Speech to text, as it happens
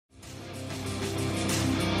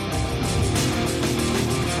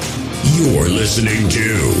You're listening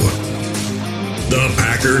to the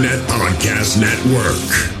Packernet Podcast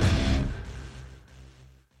Network.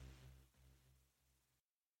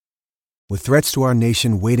 With threats to our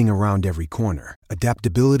nation waiting around every corner,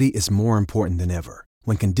 adaptability is more important than ever.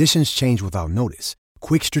 When conditions change without notice,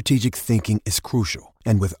 quick strategic thinking is crucial.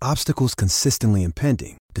 And with obstacles consistently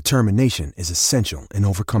impending, determination is essential in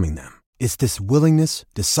overcoming them. It's this willingness,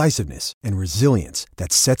 decisiveness, and resilience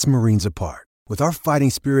that sets Marines apart. With our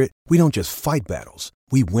fighting spirit, we don't just fight battles,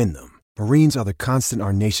 we win them. Marines are the constant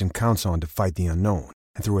our nation counts on to fight the unknown.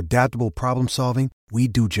 And through adaptable problem solving, we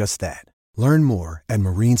do just that. Learn more at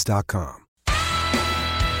marines.com.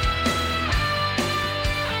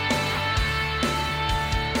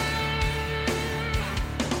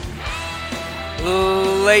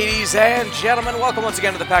 Ladies and gentlemen, welcome once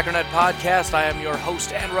again to the Packernet Podcast. I am your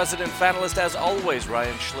host and resident fanalist, as always,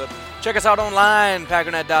 Ryan Schlip. Check us out online,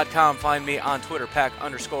 packernet.com. Find me on Twitter,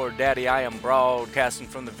 pack_daddy. I am broadcasting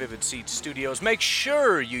from the Vivid Seats studios. Make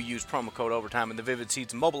sure you use promo code OVERTIME in the Vivid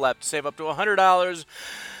Seats mobile app to save up to $100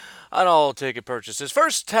 on all ticket purchases.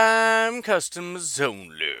 First time customers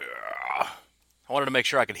only. I wanted to make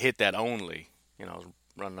sure I could hit that only. I was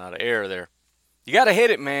running out of air there. You got to hit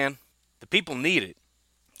it, man. The people need it.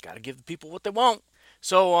 Got to give the people what they want.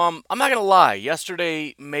 So, I'm not going to lie.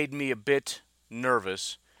 Yesterday made me a bit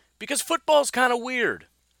nervous because football's kind of weird.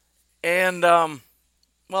 And, the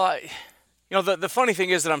funny thing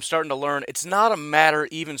is that I'm starting to learn it's not a matter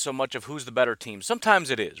even so much of who's the better team. Sometimes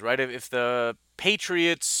it is, right? If the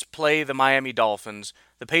Patriots play the Miami Dolphins,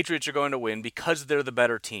 the Patriots are going to win because they're the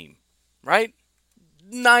better team, right?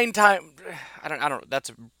 9 times, I don't know, that's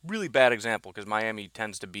a really bad example because Miami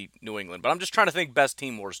tends to beat New England, but I'm just trying to think best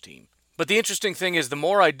team, worst team. But the interesting thing is the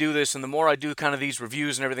more I do this and the more I do kind of these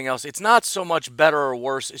reviews and everything else, it's not so much better or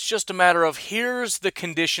worse, it's just a matter of here's the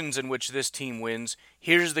conditions in which this team wins,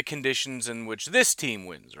 here's the conditions in which this team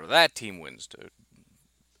wins, or that team wins, to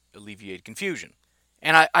alleviate confusion.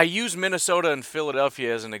 And I use Minnesota and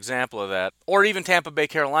Philadelphia as an example of that, or even Tampa Bay,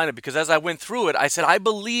 Carolina, because as I went through it, I said, I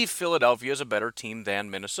believe Philadelphia is a better team than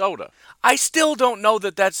Minnesota. I still don't know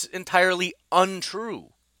that that's entirely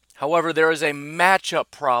untrue. However, there is a matchup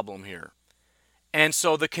problem here. And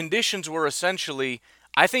so the conditions were essentially,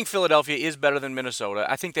 I think Philadelphia is better than Minnesota.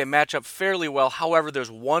 I think they match up fairly well. However, there's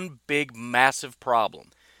one big, massive problem.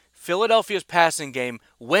 Philadelphia's passing game,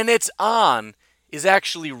 when it's on, is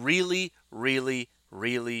actually really, really,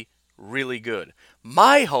 really, really good.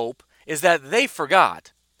 My hope is that they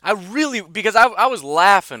forgot. Because I was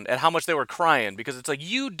laughing at how much they were crying, because it's like,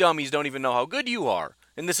 you dummies don't even know how good you are.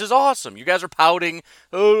 And this is awesome. You guys are pouting,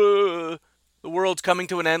 the world's coming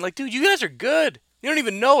to an end. Like, dude, you guys are good. You don't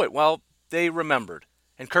even know it. Well, they remembered.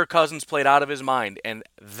 And Kirk Cousins played out of his mind. And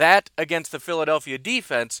that, against the Philadelphia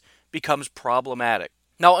defense, becomes problematic.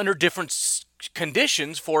 Now, under different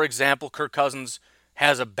conditions, for example, Kirk Cousins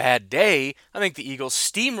has a bad day, I think the Eagles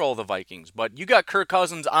steamroll the Vikings. But you got Kirk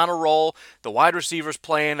Cousins on a roll, the wide receivers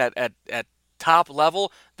playing at top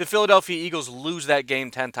level, the Philadelphia Eagles lose that game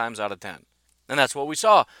 10 times out of 10. And that's what we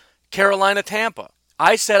saw. Carolina-Tampa.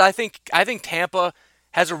 I said I think Tampa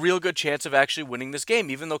has a real good chance of actually winning this game,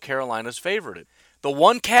 even though Carolina's favored it. The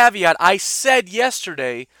one caveat I said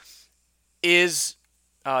yesterday is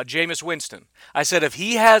Jameis Winston. I said if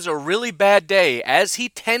he has a really bad day, as he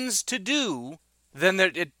tends to do, then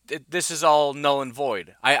this is all null and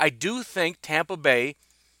void. I do think Tampa Bay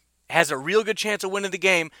has a real good chance of winning the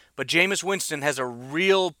game, but Jameis Winston has a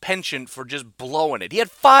real penchant for just blowing it. He had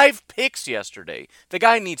 5 picks yesterday. The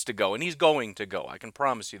guy needs to go, and he's going to go. I can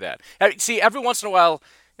promise you that. See, every once in a while,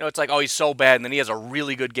 it's like, oh, he's so bad, and then he has a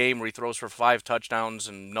really good game where he throws for 5 touchdowns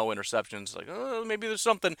and no interceptions. It's like, oh, maybe there's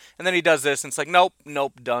something. And then he does this, and it's like,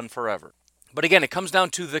 nope, done forever. But again, it comes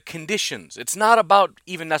down to the conditions. It's not about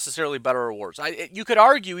even necessarily better or worse. You could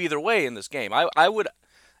argue either way in this game. I would,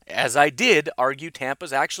 as I did, argue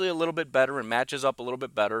Tampa's actually a little bit better and matches up a little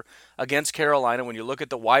bit better against Carolina when you look at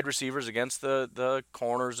the wide receivers against the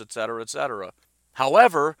corners, et cetera, et cetera.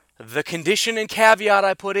 However, the condition and caveat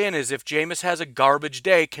I put in is if Jameis has a garbage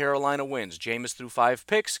day, Carolina wins. Jameis threw 5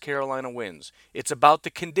 picks, Carolina wins. It's about the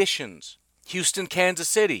conditions. Houston, Kansas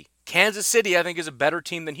City. Kansas City, I think, is a better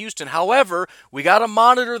team than Houston. However, we got to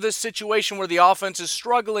monitor this situation where the offense is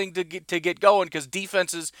struggling to get going because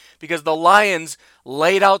the Lions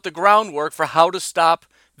laid out the groundwork for how to stop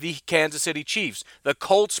the Kansas City Chiefs. The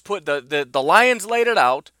Colts the Lions laid it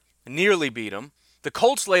out, nearly beat them. The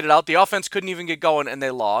Colts laid it out. The offense couldn't even get going, and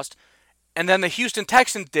they lost. And then the Houston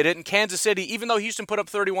Texans did it, and Kansas City, even though Houston put up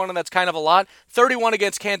 31, and that's kind of a lot, 31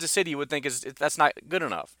 against Kansas City you would think that's not good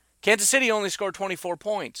enough. Kansas City only scored 24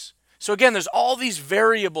 points. So again, there's all these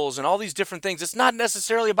variables and all these different things. It's not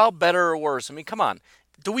necessarily about better or worse. I mean, come on.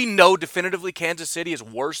 Do we know definitively Kansas City is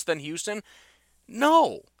worse than Houston?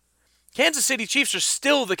 No. Kansas City Chiefs are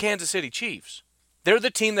still the Kansas City Chiefs. They're the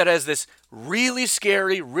team that has this really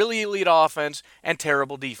scary, really elite offense and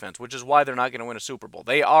terrible defense, which is why they're not going to win a Super Bowl.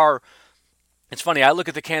 They are. It's funny, I look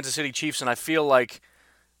at the Kansas City Chiefs and I feel like,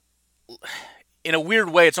 in a weird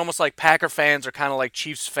way, it's almost like Packer fans are kind of like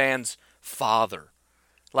Chiefs fans' father.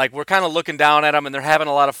 Like, we're kind of looking down at them and they're having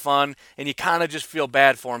a lot of fun, and you kind of just feel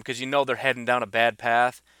bad for them because you know they're heading down a bad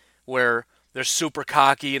path where they're super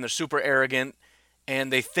cocky and they're super arrogant and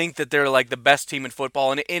they think that they're like the best team in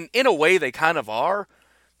football. And in a way, they kind of are,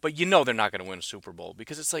 but you know they're not going to win a Super Bowl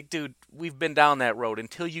because it's like, dude, we've been down that road.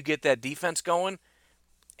 Until you get that defense going,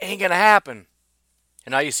 ain't going to happen.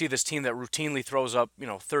 And now you see this team that routinely throws up,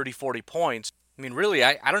 30, 40 points. I mean, really,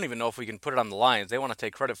 I don't even know if we can put it on the Lions. They want to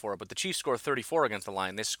take credit for it. But the Chiefs scored 34 against the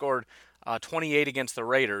Lions. They scored 28 against the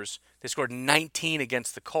Raiders. They scored 19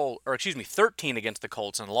 against the Colts, 13 against the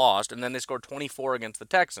Colts and lost. And then they scored 24 against the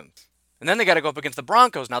Texans. And then they got to go up against the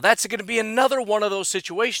Broncos. Now, that's going to be another one of those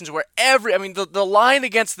situations where the line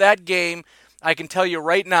against that game, I can tell you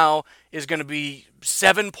right now, is going to be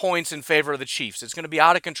 7 points in favor of the Chiefs. It's going to be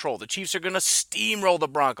out of control. The Chiefs are going to steamroll the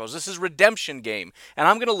Broncos. This is redemption game. And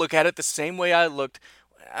I'm going to look at it the same way I looked.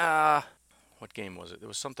 What game was it? There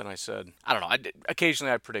was something I said. I don't know.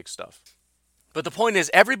 Occasionally I predict stuff. But the point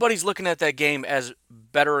is, everybody's looking at that game as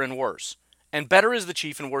better and worse. And better is the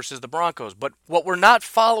Chiefs and worse is the Broncos. But what we're not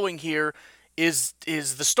following here is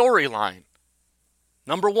the storyline.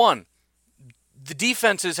 Number one, the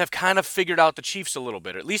defenses have kind of figured out the Chiefs a little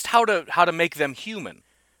bit, or at least how to make them human.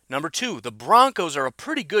 Number two, the Broncos are a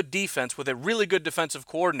pretty good defense with a really good defensive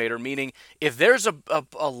coordinator, meaning if there's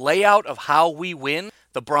a layout of how we win,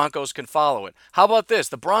 the Broncos can follow it. How about this?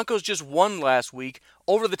 The Broncos just won last week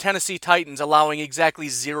over the Tennessee Titans, allowing exactly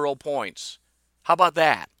 0 points. How about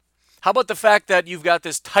that? How about the fact that you've got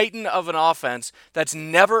this titan of an offense that's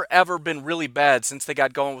never, ever been really bad since they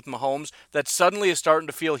got going with Mahomes, that suddenly is starting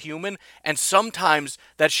to feel human, and sometimes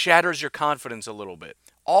that shatters your confidence a little bit.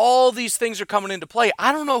 All these things are coming into play.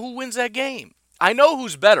 I don't know who wins that game. I know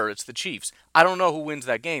who's better. It's the Chiefs. I don't know who wins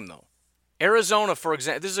that game, though. Arizona, for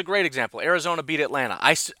example, this is a great example. Arizona beat Atlanta.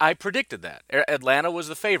 I predicted that. Atlanta was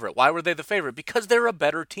the favorite. Why were they the favorite? Because they're a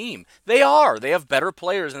better team. They are. They have better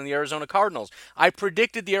players than the Arizona Cardinals. I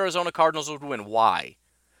predicted the Arizona Cardinals would win. Why?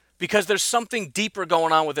 Because there's something deeper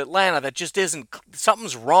going on with Atlanta that just isn't.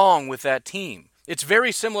 Something's wrong with that team. It's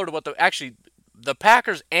very similar to what the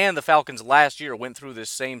Packers and the Falcons last year went through this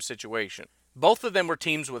same situation. Both of them were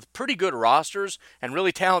teams with pretty good rosters and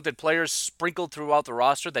really talented players sprinkled throughout the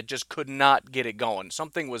roster that just could not get it going.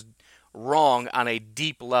 Something was wrong on a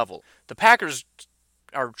deep level. The Packers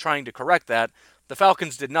are trying to correct that. The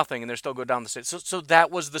Falcons did nothing, and they're still going down the stage. So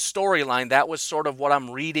that was the storyline. That was sort of what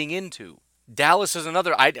I'm reading into. Dallas is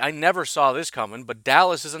another. I never saw this coming, but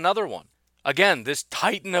Dallas is another one. Again, this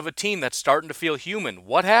titan of a team that's starting to feel human.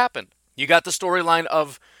 What happened? You got the storyline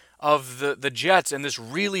of the Jets and this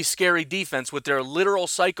really scary defense with their literal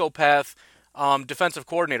psychopath defensive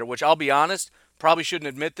coordinator, which I'll be honest, probably shouldn't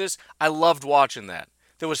admit this, I loved watching that.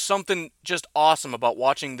 There was something just awesome about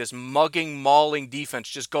watching this mugging, mauling defense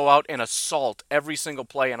just go out and assault every single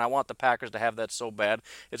play, and I want the Packers to have that so bad.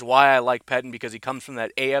 It's why I like Pettin, because he comes from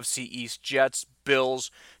that AFC East, Jets,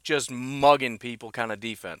 Bills, just mugging people kind of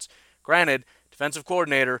defense. Granted, defensive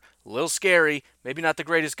coordinator, a little scary, maybe not the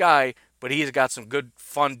greatest guy, but he's got some good,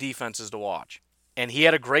 fun defenses to watch. And he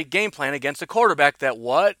had a great game plan against a quarterback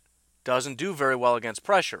that doesn't do very well against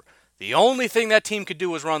pressure. The only thing that team could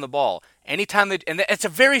do was run the ball. And it's a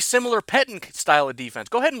very similar Pettin style of defense.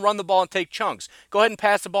 Go ahead and run the ball and take chunks. Go ahead and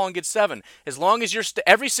pass the ball and get 7. As long as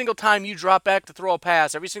every single time you drop back to throw a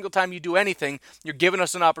pass, every single time you do anything, you're giving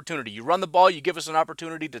us an opportunity. You run the ball, you give us an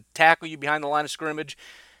opportunity to tackle you behind the line of scrimmage.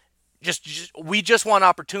 We just want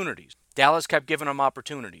opportunities. Dallas kept giving them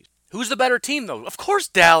opportunities. Who's the better team, though? Of course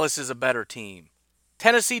Dallas is a better team.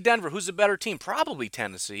 Tennessee, Denver, who's the better team? Probably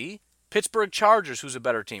Tennessee. Pittsburgh Chargers, who's a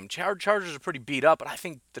better team? Chargers are pretty beat up, but I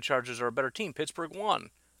think the Chargers are a better team. Pittsburgh won.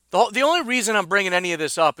 The only reason I'm bringing any of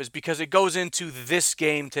this up is because it goes into this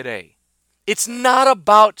game today. It's not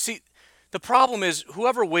about... See, the problem is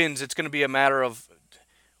whoever wins, it's going to be a matter of...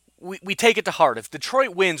 We take it to heart. If Detroit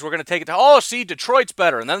wins, we're going to take it to, Detroit's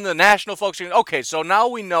better. And then the national folks are going, okay, so now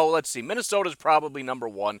we know, let's see, Minnesota's probably number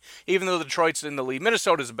 1, even though Detroit's in the lead.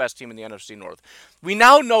 Minnesota's the best team in the NFC North. We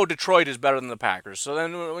now know Detroit is better than the Packers. So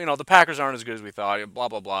then, the Packers aren't as good as we thought, blah,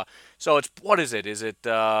 blah, blah. So what is it? Is it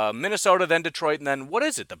Minnesota, then Detroit, and then what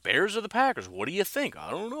is it? The Bears or the Packers? What do you think?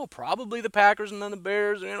 I don't know. Probably the Packers and then the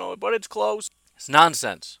Bears, but it's close. It's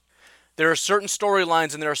nonsense. There are certain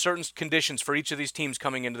storylines and there are certain conditions for each of these teams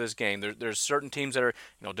coming into this game. There's certain teams that are,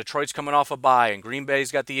 Detroit's coming off a bye and Green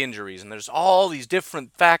Bay's got the injuries, and there's all these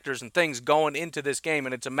different factors and things going into this game,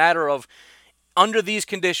 and it's a matter of under these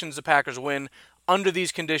conditions the Packers win, under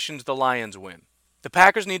these conditions the Lions win. The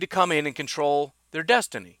Packers need to come in and control their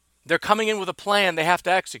destiny. They're coming in with a plan they have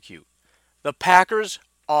to execute. The Packers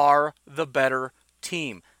are the better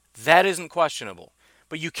team. That isn't questionable.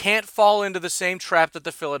 But you can't fall into the same trap that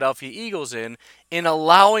the Philadelphia Eagles in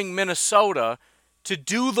allowing Minnesota to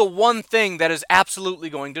do the one thing that is absolutely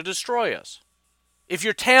going to destroy us. If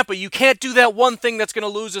you're Tampa, you can't do that one thing that's going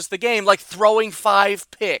to lose us the game, like throwing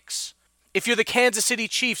 5 picks. If you're the Kansas City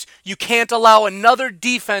Chiefs, you can't allow another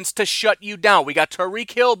defense to shut you down. We got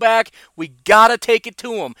Tyreek Hill back. We got to take it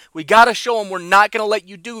to him. We got to show him we're not going to let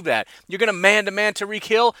you do that. You're going to man-to-man Tyreek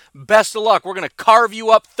Hill? Best of luck. We're going to carve you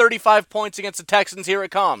up 35 points against the Texans. Here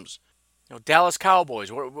it comes. Dallas Cowboys,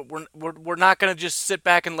 we're not going to just sit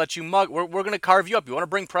back and let you mug. We're going to carve you up. You want to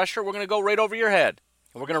bring pressure? We're going to go right over your head.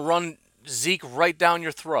 And we're going to run Zeke right down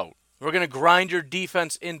your throat. We're going to grind your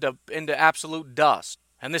defense into absolute dust.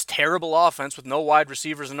 And this terrible offense with no wide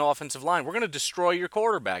receivers and no offensive line, we're going to destroy your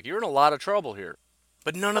quarterback. You're in a lot of trouble here.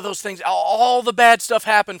 But none of those things, all the bad stuff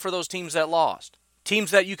happened for those teams that lost.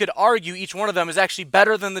 Teams that you could argue each one of them is actually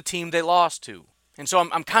better than the team they lost to. And so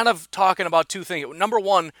I'm kind of talking about two things. Number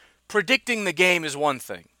one, predicting the game is one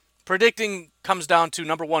thing. Predicting comes down to,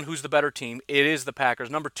 number one, who's the better team. It is the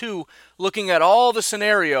Packers. Number two, looking at all the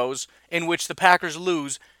scenarios in which the Packers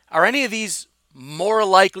lose, are any of these more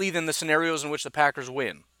likely than the scenarios in which the Packers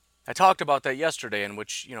win? I talked about that yesterday, in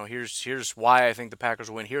which, here's why I think the Packers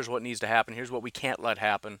win. Here's what needs to happen. Here's what we can't let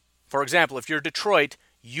happen. For example, if you're Detroit,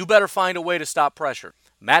 you better find a way to stop pressure.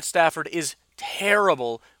 Matt Stafford is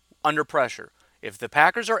terrible under pressure. If the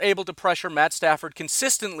Packers are able to pressure Matt Stafford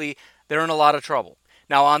consistently, they're in a lot of trouble.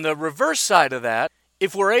 Now, on the reverse side of that,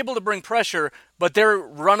 if we're able to bring pressure, but they're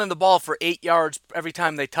running the ball for 8 yards every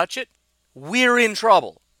time they touch it, we're in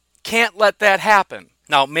trouble. Can't let that happen.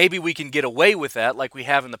 Now, maybe we can get away with that like we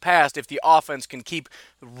have in the past if the offense can keep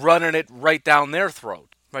running it right down their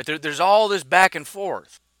throat. Right? There's all this back and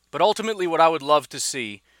forth. But ultimately what I would love to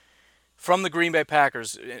see from the Green Bay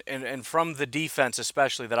Packers and from the defense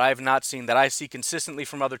especially that I have not seen, that I see consistently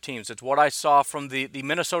from other teams, it's what I saw from the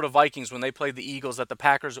Minnesota Vikings when they played the Eagles that the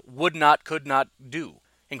Packers could not do.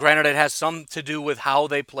 And granted, it has some to do with how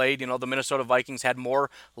they played. The Minnesota Vikings had more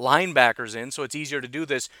linebackers in, so it's easier to do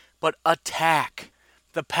this. But attack.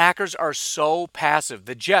 The Packers are so passive.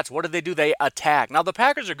 The Jets, what do? They attack. Now, the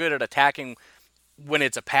Packers are good at attacking when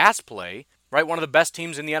it's a pass play, right? One of the best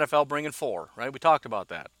teams in the NFL bringing 4, right? We talked about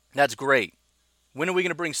that. That's great. When are we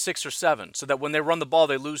going to bring 6 or 7 so that when they run the ball,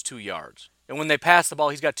 they lose 2 yards? And when they pass the ball,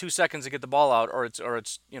 he's got 2 seconds to get the ball out, or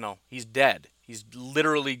it's he's dead. He's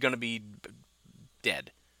literally going to be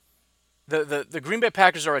dead. The Green Bay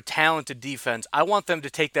Packers are a talented defense. I want them to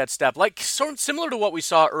take that step, like similar to what we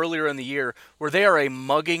saw earlier in the year, where they are a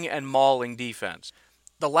mugging and mauling defense.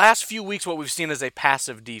 The last few weeks, what we've seen is a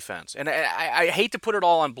passive defense. And I hate to put it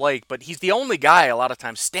all on Blake, but he's the only guy a lot of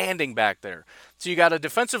times standing back there. So you got a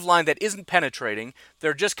defensive line that isn't penetrating.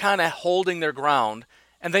 They're just kind of holding their ground.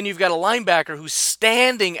 And then you've got a linebacker who's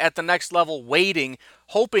standing at the next level waiting,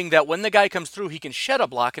 hoping that when the guy comes through, he can shed a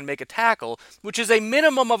block and make a tackle, which is a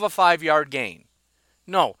minimum of a 5-yard gain.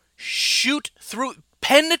 No, shoot through,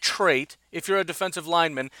 penetrate if you're a defensive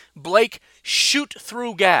lineman. Blake, shoot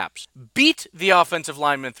through gaps. Beat the offensive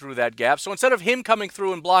lineman through that gap. So instead of him coming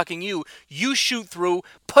through and blocking you, you shoot through,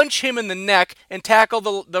 punch him in the neck, and tackle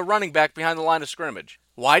the running back behind the line of scrimmage.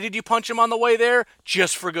 Why did you punch him on the way there?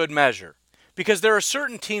 Just for good measure. Because there are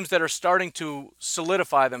certain teams that are starting to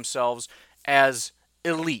solidify themselves as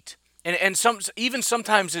elite. And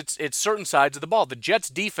sometimes it's certain sides of the ball. The Jets'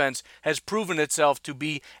 defense has proven itself to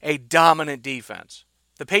be a dominant defense.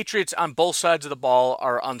 The Patriots on both sides of the ball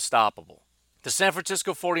are unstoppable. The San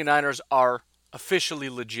Francisco 49ers are officially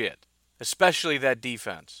legit, especially that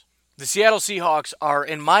defense. The Seattle Seahawks are,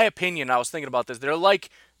 in my opinion, I was thinking about this, they're like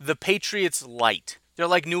the Patriots light. They're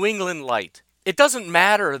like New England light. It doesn't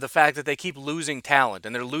matter the fact that they keep losing talent,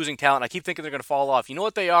 and they're losing talent. I keep thinking they're going to fall off. You know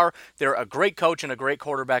what they are? They're a great coach and a great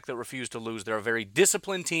quarterback that refuse to lose. They're a very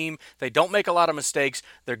disciplined team. They don't make a lot of mistakes.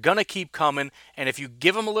 They're going to keep coming, and if you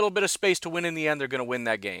give them a little bit of space to win in the end, they're going to win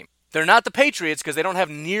that game. They're not the Patriots because they don't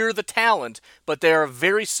have near the talent, but they are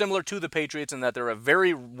very similar to the Patriots in that they're a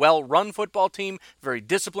very well-run football team, very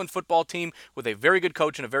disciplined football team with a very good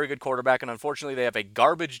coach and a very good quarterback, and unfortunately they have a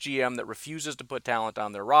garbage GM that refuses to put talent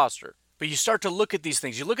on their roster. But you start to look at these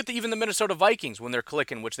things. You look at even the Minnesota Vikings when they're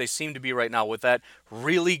clicking, which they seem to be right now with that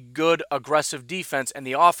really good aggressive defense, and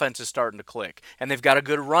the offense is starting to click. And they've got a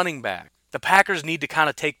good running back. The Packers need to kind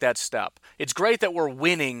of take that step. It's great that we're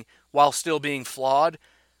winning while still being flawed,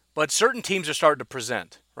 but certain teams are starting to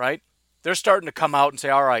present, right? They're starting to come out and say,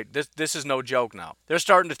 all right, this is no joke now. They're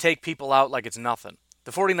starting to take people out like it's nothing.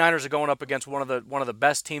 The 49ers are going up against one of the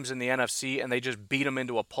best teams in the NFC, and they just beat them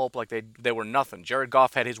into a pulp like they were nothing. Jared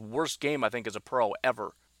Goff had his worst game, I think, as a pro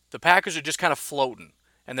ever. The Packers are just kind of floating.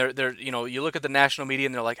 And they're you look at the national media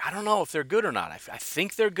and they're like, I don't know if they're good or not. I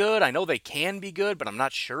think they're good. I know they can be good, but I'm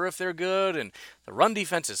not sure if they're good. And the run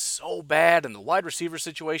defense is so bad, and the wide receiver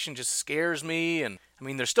situation just scares me. And I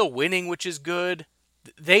mean, they're still winning, which is good.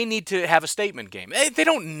 They need to have a statement game. They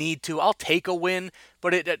don't need to. I'll take a win,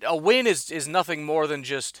 but a win is nothing more than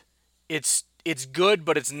just it's good,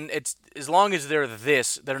 but it's as long as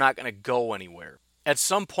they're not going to go anywhere. At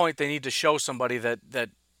some point, they need to show somebody that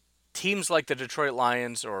teams like the Detroit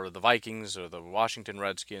Lions or the Vikings or the Washington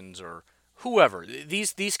Redskins or whoever,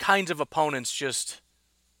 these kinds of opponents just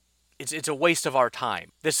it's a waste of our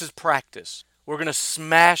time. This is practice. We're going to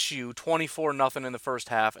smash you 24-0 in the first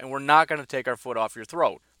half, and we're not going to take our foot off your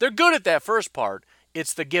throat. They're good at that first part.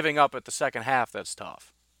 It's the giving up at the second half that's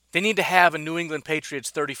tough. They need to have a New England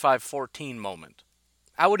Patriots 35-14 moment.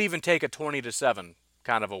 I would even take a 20-7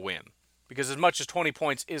 kind of a win. Because as much as 20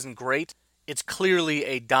 points isn't great, it's clearly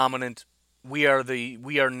a dominant, we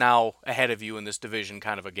are now ahead of you in this division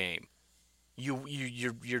kind of a game.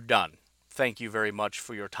 You're done. Thank you very much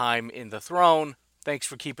for your time in the throne. Thanks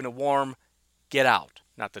for keeping it warm. Get out.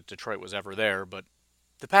 Not that Detroit was ever there, but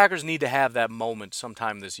the Packers need to have that moment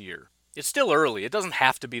sometime this year. It's still early. It doesn't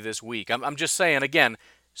have to be this week. I'm just saying, again,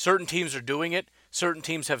 certain teams are doing it. Certain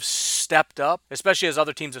teams have stepped up, especially as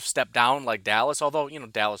other teams have stepped down, like Dallas. Although,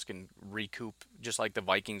 Dallas can recoup just like the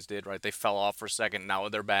Vikings did, right? They fell off for a second, now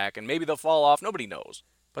they're back, and maybe they'll fall off. Nobody knows.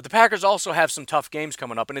 But the Packers also have some tough games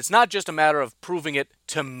coming up, and it's not just a matter of proving it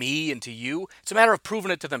to me and to you. It's a matter of proving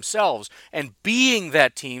it to themselves and being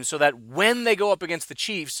that team so that when they go up against the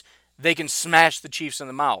Chiefs, they can smash the Chiefs in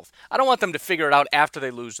the mouth. I don't want them to figure it out after they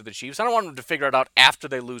lose to the Chiefs. I don't want them to figure it out after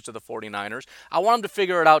they lose to the 49ers. I want them to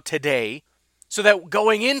figure it out today so that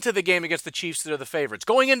going into the game against the Chiefs, they're the favorites.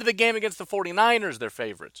 Going into the game against the 49ers, they're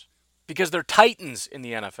favorites because they're titans in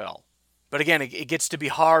the NFL. But again, it gets to be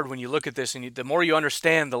hard when you look at this, and the more you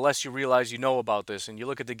understand, the less you realize you know about this. And you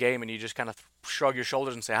look at the game and you just kind of shrug your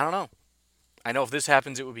shoulders and say, I don't know. I know if this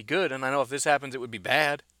happens, it would be good, and I know if this happens, it would be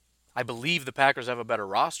bad. I believe the Packers have a better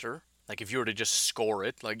roster. Like if you were to just score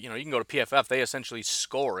it, you can go to PFF, they essentially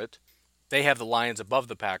score it. They have the Lions above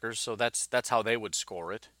the Packers, so that's how they would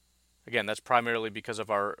score it. Again, that's primarily because of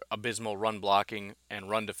our abysmal run blocking and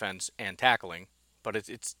run defense and tackling. But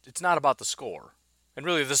it's not about the score. And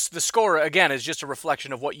really, the score, again, is just a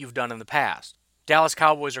reflection of what you've done in the past. Dallas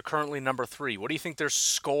Cowboys are currently number 3. What do you think their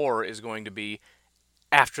score is going to be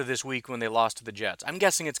after this week when they lost to the Jets? I'm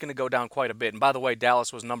guessing it's going to go down quite a bit. And by the way,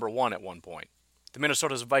 Dallas was number 1 at one point. The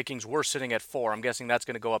Minnesota Vikings were sitting at 4. I'm guessing that's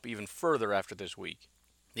going to go up even further after this week.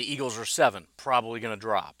 The Eagles are 7, probably going to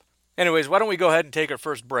drop. Anyways, why don't we go ahead and take our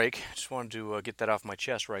first break? Just wanted to get that off my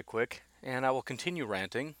chest right quick. And I will continue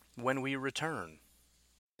ranting when we return.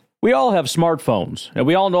 We all have smartphones, and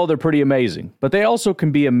we all know they're pretty amazing, but they also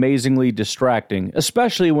can be amazingly distracting,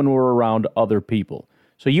 especially when we're around other people.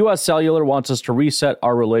 So US Cellular wants us to reset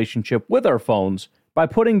our relationship with our phones by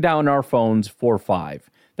putting down our phones for $5.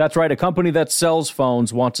 That's right, a company that sells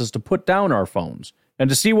phones wants us to put down our phones. And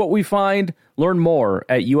to see what we find, learn more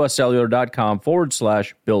at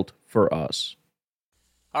uscellular.com/built for us.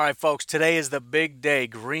 All right, folks, today is the big day.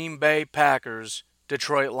 Green Bay Packers,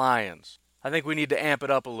 Detroit Lions. I think we need to amp it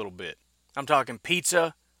up a little bit. I'm talking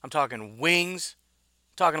pizza. I'm talking wings.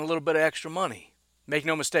 I'm talking a little bit of extra money. Make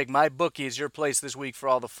no mistake, my bookie is your place this week for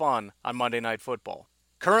all the fun on Monday Night Football.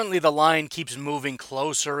 Currently, the line keeps moving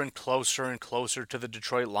closer and closer and closer to the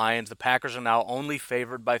Detroit Lions. The Packers are now only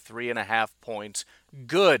favored by 3.5 points.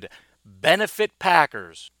 Good. Benefit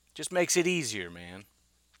Packers. Just makes it easier, man.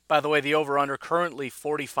 By the way, the over-under currently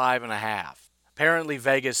 45.5. Apparently,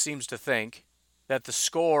 Vegas seems to think that the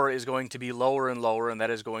score is going to be lower and lower, and that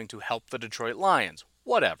is going to help the Detroit Lions.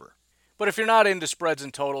 Whatever. But if you're not into spreads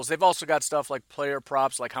and totals, they've also got stuff like player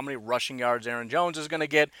props, like how many rushing yards Aaron Jones is going to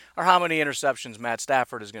get, or how many interceptions Matt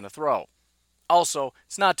Stafford is going to throw. Also,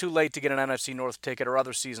 it's not too late to get an NFC North ticket or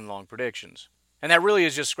other season-long predictions. And that really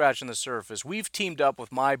is just scratching the surface. We've teamed up with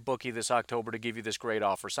MyBookie this October to give you this great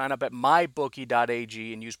offer. Sign up at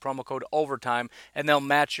mybookie.ag and use promo code OVERTIME, and they'll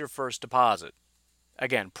match your first deposit.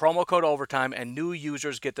 Again, promo code OVERTIME, and new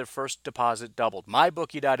users get their first deposit doubled.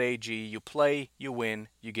 MyBookie.ag, you play, you win,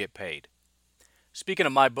 you get paid. Speaking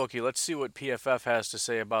of MyBookie, let's see what PFF has to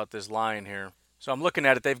say about this line here. So I'm looking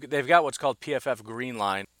at it. They've got what's called PFF Green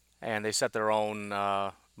Line, and they set their own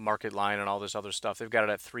market line and all this other stuff. They've got it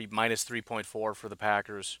at minus 3.4 for the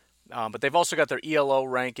Packers. But they've also got their ELO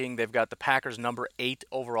ranking. They've got the Packers number 8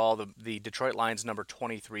 overall, the Detroit Lions number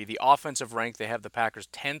 23. The offensive rank, they have the Packers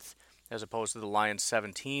 10th as opposed to the Lions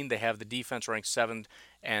 17. They have the defense ranked 7th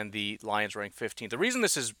and the Lions ranked 15th. The reason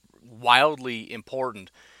this is wildly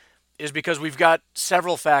important is because we've got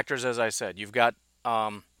several factors, as I said. You've got,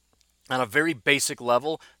 on a very basic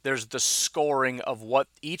level, there's the scoring of what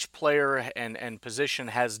each player and position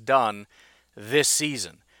has done this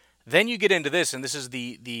season. Then you get into this, and this is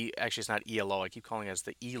actually it's not ELO, I keep calling it as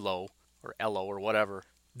the ELO or ELO or whatever.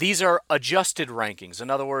 These are adjusted rankings. In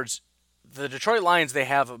other words, the Detroit Lions, they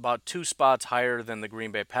have about 2 spots higher than the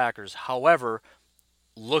Green Bay Packers. However,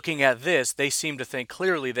 looking at this, they seem to think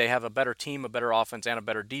clearly they have a better team, a better offense, and a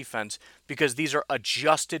better defense because these are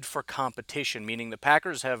adjusted for competition, meaning the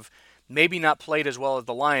Packers have maybe not played as well as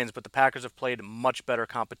the Lions, but the Packers have played much better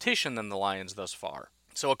competition than the Lions thus far.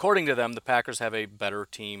 So according to them, the Packers have a better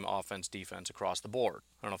team, offense, defense across the board.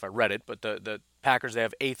 I don't know if I read it, but the Packers, they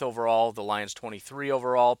have 8th overall, the Lions 23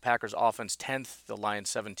 overall, Packers offense 10th, the Lions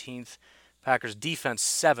 17th, Packers defense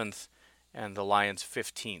 7th, and the Lions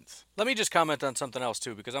 15th. Let me just comment on something else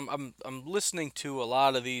too, because I'm listening to a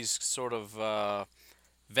lot of these sort of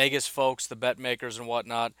Vegas folks, the bet makers and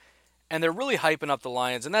whatnot, and they're really hyping up the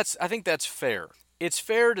Lions, and I think that's fair. It's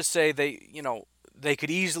fair to say they could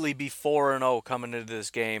easily be 4-0 coming into this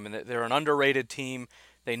game, and they're an underrated team.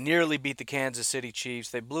 They nearly beat the Kansas City Chiefs.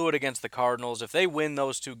 They blew it against the Cardinals. If they win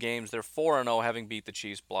those 2 games, they're 4-0 having beat the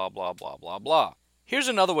Chiefs, blah, blah, blah, blah, blah. Here's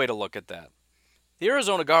another way to look at that. The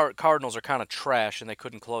Arizona Cardinals are kind of trash, and they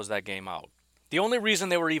couldn't close that game out. The only reason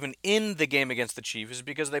they were even in the game against the Chiefs is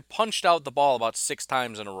because they punched out the ball about 6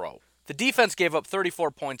 times in a row. The defense gave up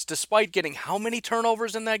 34 points despite getting how many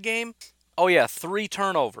turnovers in that game? Oh yeah, 3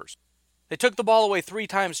 turnovers. They took the ball away 3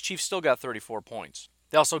 times, Chiefs still got 34 points.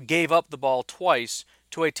 They also gave up the ball twice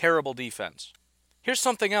to a terrible defense. Here's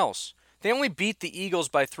something else. They only beat the Eagles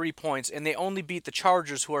by 3 points, and they only beat the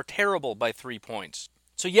Chargers, who are terrible, by 3 points.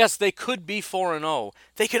 So yes, they could be 4-0.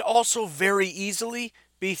 They could also very easily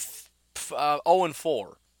be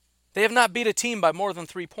 0-4. They have not beat a team by more than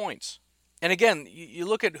 3 points. And again, you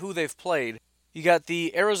look at who they've played. You got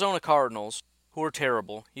the Arizona Cardinals, who are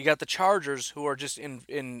terrible. You got the Chargers, who are just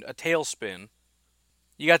in a tailspin.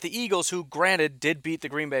 You got the Eagles, who, granted, did beat the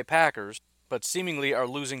Green Bay Packers, but seemingly are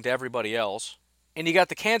losing to everybody else. And you got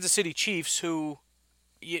the Kansas City Chiefs, who,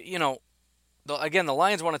 again, the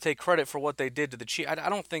Lions want to take credit for what they did to the Chiefs. I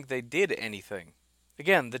don't think they did anything.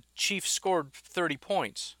 Again, the Chiefs scored 30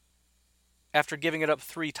 points after giving it up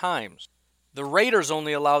 3 times. The Raiders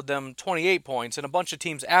only allowed them 28 points, and a bunch of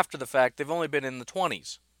teams after the fact, they've only been in the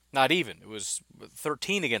 20s. Not even. It was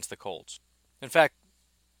 13 against the Colts. In fact,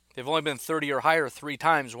 they've only been 30 or higher 3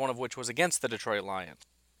 times, one of which was against the Detroit Lions.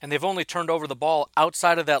 And they've only turned over the ball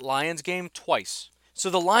outside of that Lions game twice. So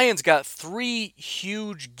the Lions got 3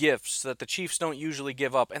 huge gifts that the Chiefs don't usually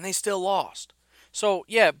give up, and they still lost. So,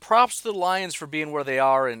 yeah, props to the Lions for being where they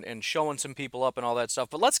are and showing some people up and all that stuff.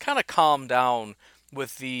 But let's kind of calm down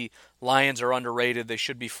with the Lions are underrated, they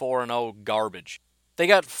should be 4-0 garbage. They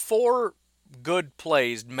got 4 good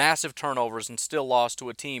plays, massive turnovers, and still lost to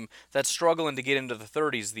a team that's struggling to get into the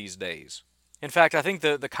 30s these days. In fact, I think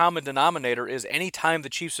the common denominator is any time the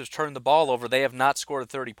Chiefs have turned the ball over, they have not scored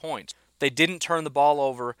 30 points. They didn't turn the ball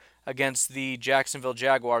over against the Jacksonville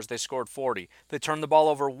Jaguars, they scored 40. They turned the ball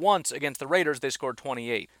over once against the Raiders, they scored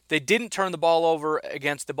 28. They didn't turn the ball over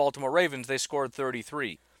against the Baltimore Ravens, they scored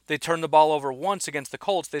 33. They turned the ball over once against the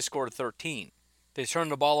Colts, they scored 13. They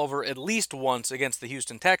turned the ball over at least once against the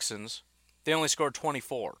Houston Texans, they only scored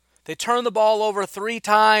 24. They turned the ball over 3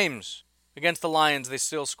 times against the Lions, they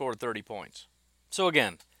still scored 30 points. So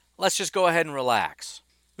again, let's just go ahead and relax.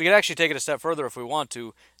 We could actually take it a step further if we want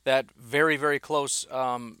to. That very, very close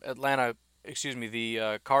the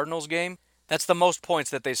Cardinals game, that's the most points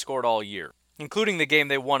that they scored all year, including the game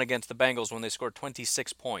they won against the Bengals when they scored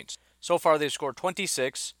 26 points. So far they've scored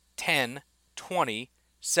 26, 10, 20,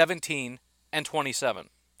 17, and 27.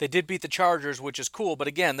 They did beat the Chargers, which is cool, but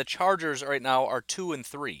again, the Chargers right now are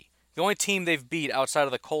 2-3. The only team they've beat outside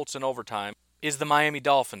of the Colts in overtime is the Miami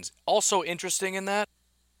Dolphins. Also interesting in that,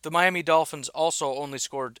 the Miami Dolphins also only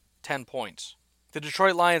scored 10 points. The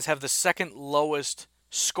Detroit Lions have the second lowest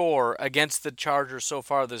score against the Chargers so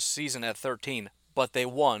far this season at 13, but they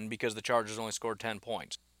won because the Chargers only scored 10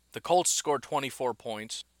 points. The Colts scored 24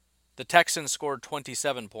 points. The Texans scored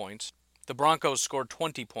 27 points. The Broncos scored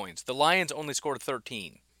 20 points. The Lions only scored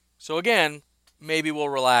 13. So again, maybe we'll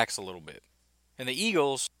relax a little bit. And the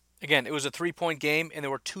Eagles, again, it was a 3-point game, and there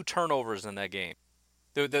were 2 turnovers in that game.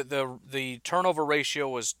 The turnover ratio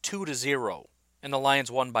was 2-0, and the Lions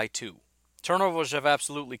won by 2. Turnovers have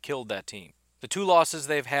absolutely killed that team. The 2 losses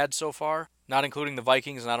they've had so far, not including the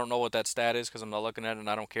Vikings, and I don't know what that stat is because I'm not looking at it and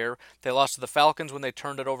I don't care. They lost to the Falcons when they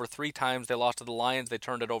turned it over 3 times. They lost to the Lions, they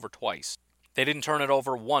turned it over twice. They didn't turn it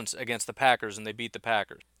over once against the Packers, and they beat the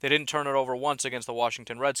Packers. They didn't turn it over once against the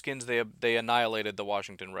Washington Redskins. They annihilated the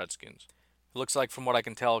Washington Redskins. It looks like, from what I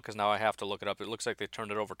can tell, because now I have to look it up, it looks like they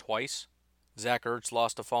turned it over twice. Zach Ertz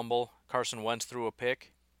lost a fumble. Carson Wentz threw a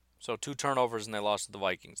pick. So 2 turnovers, and they lost to the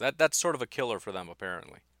Vikings. That's sort of a killer for them,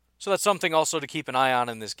 apparently. So that's something also to keep an eye on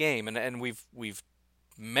in this game, and we've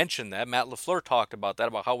mentioned that. Matt LaFleur talked about that,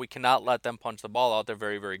 about how we cannot let them punch the ball out. They're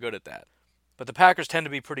very, very good at that. But the Packers tend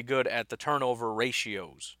to be pretty good at the turnover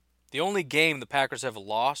ratios. The only game the Packers have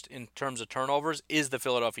lost in terms of turnovers is the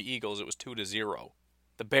Philadelphia Eagles. It was 2-0.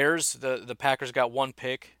 The Bears, the Packers got 1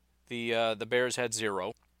 pick. The Bears had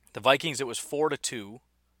 0. The Vikings, it was 4-2.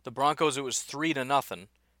 The Broncos, it was 3-0.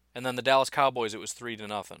 And then the Dallas Cowboys, it was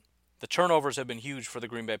 3-0. The turnovers have been huge for the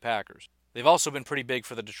Green Bay Packers. They've also been pretty big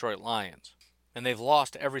for the Detroit Lions. And they've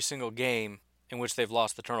lost every single game in which they've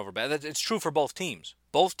lost the turnover battle. It's true for both teams.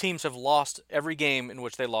 Both teams have lost every game in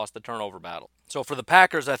which they lost the turnover battle. So for the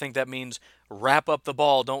Packers, I think that means wrap up the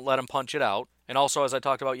ball, don't let them punch it out. And also, as I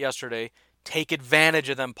talked about yesterday, take advantage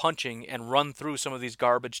of them punching and run through some of these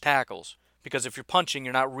garbage tackles. Because if you're punching,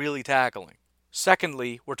 you're not really tackling.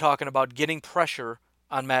 Secondly, we're talking about getting pressure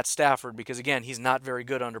on Matt Stafford because, again, he's not very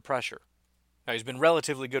good under pressure. Now, he's been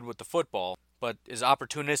relatively good with the football, but as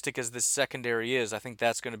opportunistic as this secondary is, I think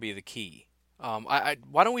that's going to be the key. Why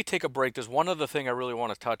don't we take a break? There's one other thing I really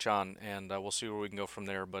want to touch on, and we'll see where we can go from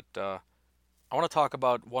there. But I want to talk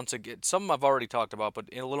about, once again, some I've already talked about, but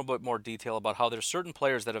in a little bit more detail about how there's certain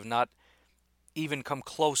players that have not even come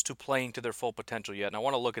close to playing to their full potential yet. And I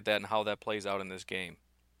want to look at that and how that plays out in this game.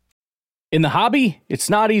 In the hobby,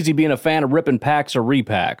 it's not easy being a fan of ripping packs or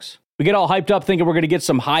repacks. We get all hyped up thinking we're going to get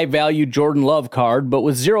some high-value Jordan Love card, but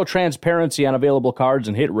with zero transparency on available cards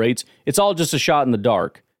and hit rates, it's all just a shot in the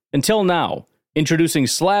dark. Until now. Introducing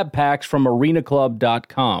Slab Packs from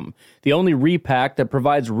ArenaClub.com, the only repack that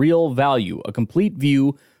provides real value, a complete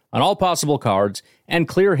view on all possible cards, and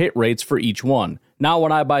clear hit rates for each one. Now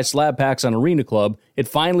when I buy Slab Packs on Arena Club, it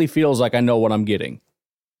finally feels like I know what I'm getting.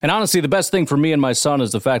 And honestly, the best thing for me and my son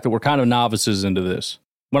is the fact that we're kind of novices into this.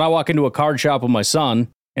 When I walk into a card shop with my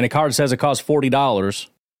son, and a card says it costs $40,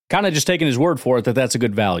 kind of just taking his word for it that that's a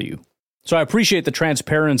good value. So I appreciate the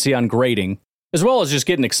transparency on grading, as well as just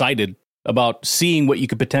getting excited about seeing what you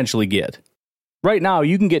could potentially get. Right now,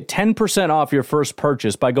 you can get 10% off your first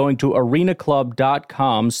purchase by going to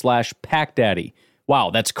arenaclub.com/packdaddy.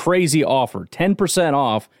 Wow, that's crazy offer. 10%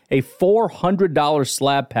 off a $400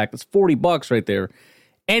 slab pack. That's $40 right there.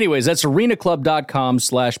 Anyways, that's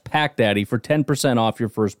arenaclub.com/packdaddy for 10% off your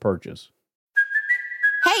first purchase.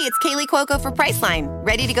 Hey, it's Kaylee Cuoco for Priceline.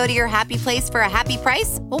 Ready to go to your happy place for a happy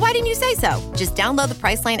price? Well, why didn't you say so? Just download the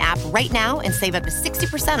Priceline app right now and save up to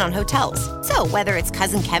 60% on hotels. So whether it's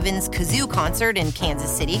Cousin Kevin's Kazoo Concert in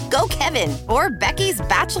Kansas City, go Kevin, or Becky's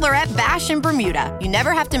Bachelorette Bash in Bermuda, you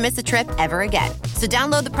never have to miss a trip ever again. So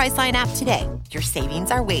download the Priceline app today. Your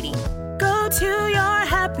savings are waiting. Go to your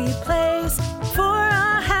happy place for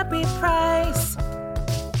a happy price.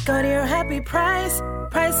 Go to your happy price,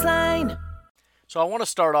 Priceline. So I want to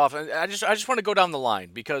start off, and I just want to go down the line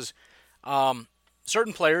because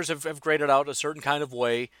certain players have graded out a certain kind of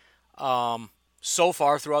way so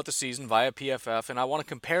far throughout the season via PFF, and I want to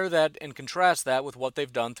compare that and contrast that with what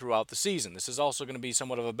they've done throughout the season. This is also going to be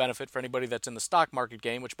somewhat of a benefit for anybody that's in the stock market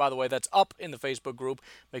game, which, by the way, that's up in the Facebook group.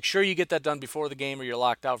 Make sure you get that done before the game or you're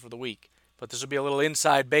locked out for the week. But this will be a little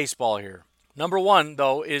inside baseball here. Number one,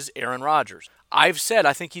 though, is Aaron Rodgers. I've said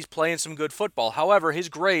I think he's playing some good football. However, his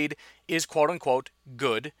grade is quote-unquote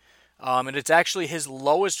good, and it's actually his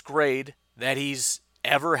lowest grade that he's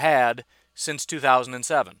ever had since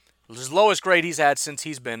 2007. His lowest grade he's had since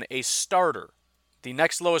he's been a starter. The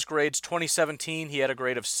next lowest grade's 2017. He had a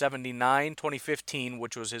grade of 79. 2015,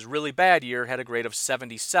 which was his really bad year, had a grade of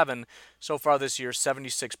 77. So far this year,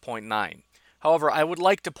 76.9. However, I would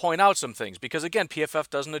like to point out some things because, again,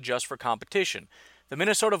 PFF doesn't adjust for competition. The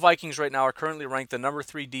Minnesota Vikings right now are currently ranked the number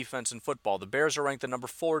 3 defense in football. The Bears are ranked the number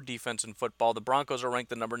 4 defense in football. The Broncos are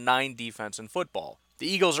ranked the number 9 defense in football. The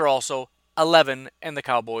Eagles are also 11, and the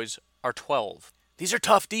Cowboys are 12. These are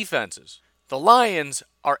tough defenses. The Lions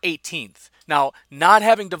are 18th. Now, not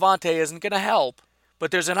having Devontae isn't going to help,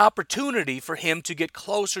 but there's an opportunity for him to get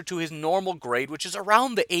closer to his normal grade, which is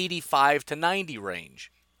around the 85 to 90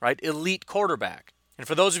 range. Right? Elite quarterback. And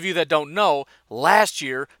for those of you that don't know, last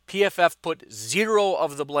year, PFF put 0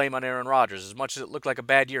 of the blame on Aaron Rodgers. As much as it looked like a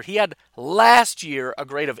bad year, he had last year a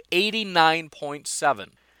grade of 89.7.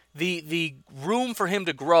 The room for him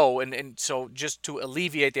to grow, and so just to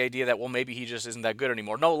alleviate the idea that, well, maybe he just isn't that good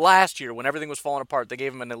anymore. No, last year, when everything was falling apart, they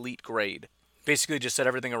gave him an elite grade. Basically just said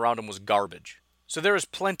everything around him was garbage. So there is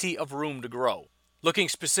plenty of room to grow. Looking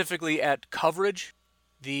specifically at coverage,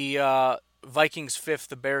 the Vikings 5th,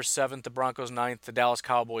 the Bears 7th, the Broncos 9th, the Dallas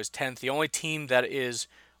Cowboys 10th. The only team that is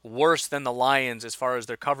worse than the Lions as far as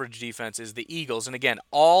their coverage defense is the Eagles. And again,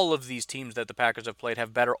 all of these teams that the Packers have played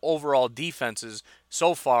have better overall defenses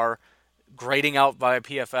so far, grading out by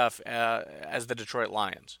PFF as the Detroit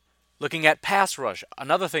Lions. Looking at pass rush,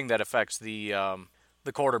 another thing that affects the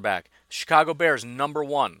quarterback. Chicago Bears, number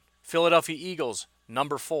 1. Philadelphia Eagles,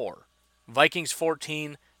 number 4. Vikings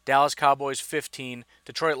 14. Dallas Cowboys 15,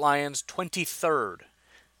 Detroit Lions 23rd.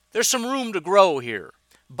 There's some room to grow here.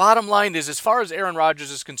 Bottom line is, as far as Aaron Rodgers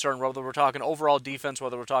is concerned, whether we're talking overall defense,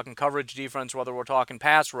 whether we're talking coverage defense, whether we're talking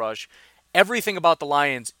pass rush, everything about the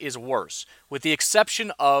Lions is worse, with the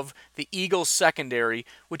exception of the Eagles secondary,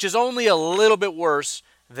 which is only a little bit worse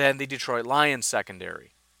than the Detroit Lions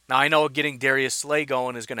secondary. Now, I know getting Darius Slay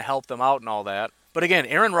going is going to help them out and all that, but again,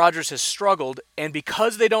 Aaron Rodgers has struggled, and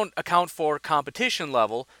because they don't account for competition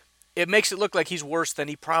level, it makes it look like he's worse than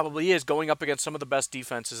he probably is, going up against some of the best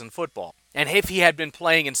defenses in football. And if he had been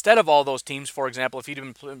playing instead of all those teams, for example, if he'd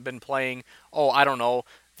been playing,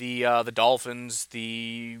 the Dolphins,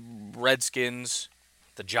 the Redskins,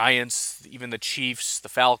 the Giants, even the Chiefs, the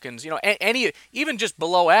Falcons, any even just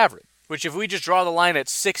below average, which if we just draw the line at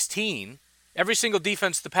 16, every single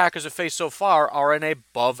defense the Packers have faced so far are an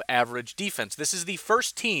above-average defense. This is the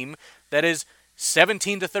first team that is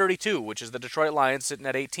 17-32, which is the Detroit Lions sitting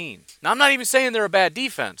at 18. Now, I'm not even saying they're a bad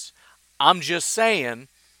defense. I'm just saying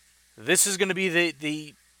this is going to be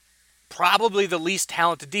the probably the least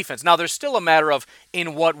talented defense. Now, there's still a matter of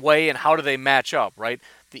in what way and how do they match up, right?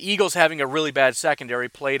 The Eagles having a really bad secondary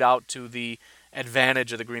played out to the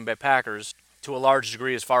advantage of the Green Bay Packers to a large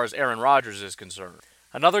degree as far as Aaron Rodgers is concerned.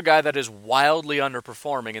 Another guy that is wildly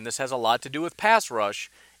underperforming, and this has a lot to do with pass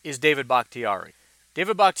rush, is David Bakhtiari.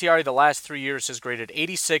 David Bakhtiari, the last 3 years, has graded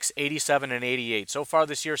 86, 87, and 88. So far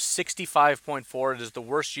this year, 65.4. It is the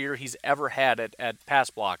worst year he's ever had at pass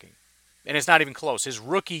blocking. And it's not even close. His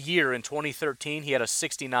rookie year in 2013, he had a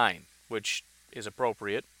 69, which is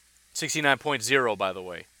appropriate. 69.0, by the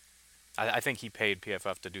way. I think he paid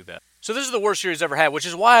PFF to do that. So this is the worst year he's ever had, which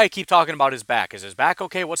is why I keep talking about his back. Is his back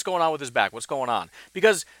okay? What's going on with his back? What's going on?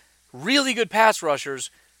 Because really good pass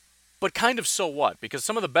rushers, but kind of so what? Because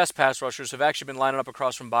some of the best pass rushers have actually been lining up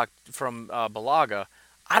across from Bulaga.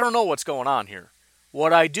 I don't know what's going on here.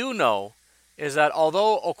 What I do know is that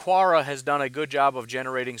although Okwara has done a good job of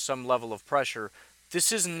generating some level of pressure,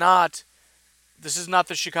 this is not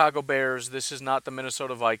the Chicago Bears. This is not the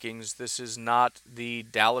Minnesota Vikings. This is not the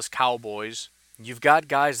Dallas Cowboys. You've got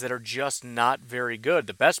guys that are just not very good.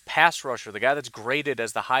 The best pass rusher, the guy that's graded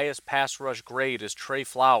as the highest pass rush grade, is Trey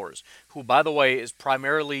Flowers, who, by the way, is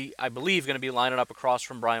primarily, I believe, going to be lining up across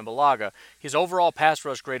from Brian Bulaga. His overall pass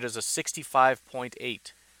rush grade is a 65.8.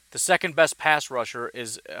 The second best pass rusher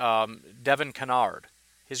is Devin Kennard.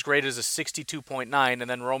 His grade is a 62.9, and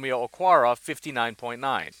then Romeo Okwara,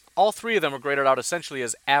 59.9. All three of them are graded out essentially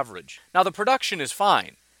as average. Now, the production is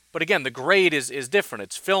fine, but again, the grade is different.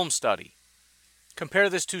 It's film study. Compare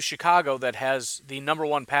this to Chicago that has the number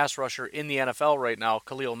one pass rusher in the NFL right now,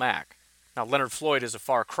 Khalil Mack. Now, Leonard Floyd is a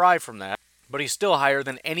far cry from that, but he's still higher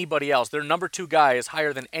than anybody else. Their number two guy is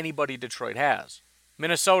higher than anybody Detroit has.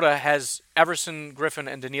 Minnesota has Everson Griffin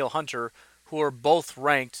and Danielle Hunter, who are both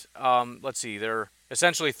ranked, they're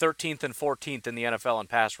essentially 13th and 14th in the NFL in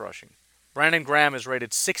pass rushing. Brandon Graham is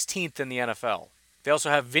rated 16th in the NFL. They also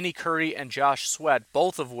have Vinnie Curry and Josh Sweat,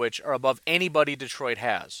 both of which are above anybody Detroit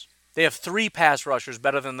has. They have three pass rushers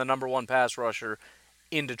better than the number one pass rusher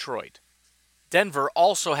in Detroit. Denver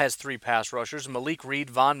also has three pass rushers, Malik Reed,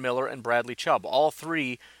 Von Miller, and Bradley Chubb. All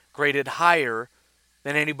three graded higher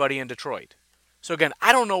than anybody in Detroit. So again,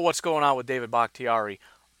 I don't know what's going on with David Bakhtiari.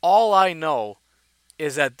 All I know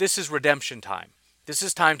is that this is redemption time. This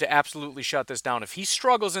is time to absolutely shut this down. If he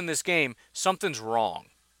struggles in this game, something's wrong.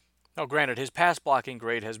 Now, granted, his pass blocking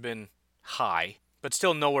grade has been high, but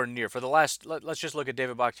still nowhere near. For the last, let's just look at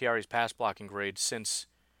David Bakhtiari's pass blocking grade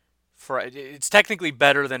it's technically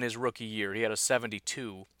better than his rookie year. He had a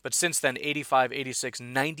 72, but since then, 85, 86,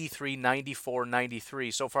 93, 94,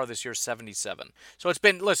 93. So far this year, 77. So it's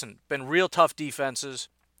been real tough defenses.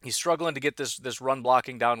 He's struggling to get this run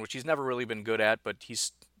blocking down, which he's never really been good at, but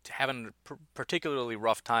he's having a particularly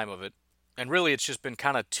rough time of it. And really, it's just been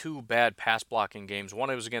kind of two bad pass blocking games. One,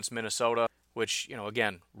 it was against Minnesota, which,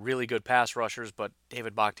 again, really good pass rushers, but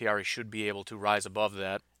David Bakhtiari should be able to rise above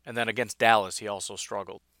that. And then against Dallas, he also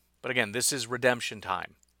struggled. But again, this is redemption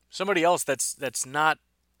time. Somebody else that's not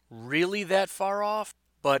really that far off,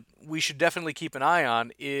 but we should definitely keep an eye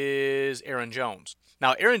on is Aaron Jones.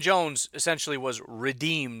 Now, Aaron Jones essentially was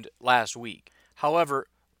redeemed last week. However,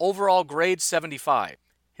 overall grade 75.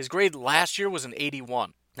 His grade last year was an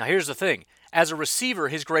 81. Now, here's the thing. As a receiver,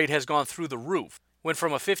 his grade has gone through the roof. Went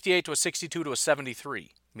from a 58 to a 62 to a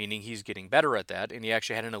 73, meaning he's getting better at that, and he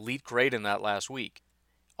actually had an elite grade in that last week.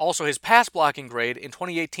 Also, his pass blocking grade in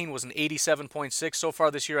 2018 was an 87.6, so far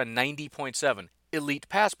this year a 90.7. Elite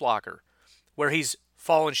pass blocker. Where he's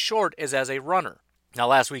fallen short is as a runner. Now,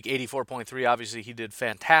 last week, 84.3, obviously he did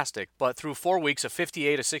fantastic, but through 4 weeks, a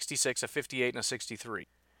 58, a 66, a 58, and a 63.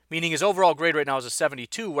 Meaning his overall grade right now is a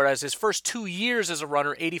 72, whereas his first 2 years as a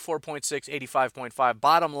runner, 84.6, 85.5.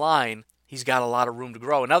 Bottom line, he's got a lot of room to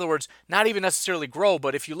grow. In other words, not even necessarily grow,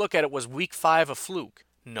 but if you look at it, was week 5 a fluke?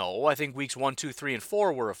 No, I think weeks 1, 2, 3, and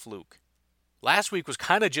 4 were a fluke. Last week was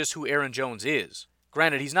kind of just who Aaron Jones is.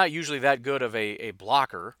 Granted, he's not usually that good of a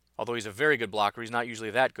blocker, although he's a very good blocker. He's not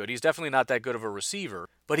usually that good. He's definitely not that good of a receiver,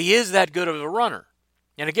 but he is that good of a runner.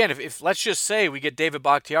 And again, if let's just say we get David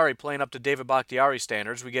Bakhtiari playing up to David Bakhtiari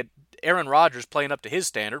standards, we get Aaron Rodgers playing up to his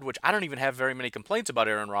standard, which I don't even have very many complaints about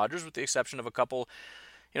Aaron Rodgers, with the exception of a couple,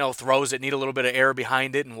 throws that need a little bit of air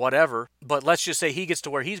behind it and whatever. But let's just say he gets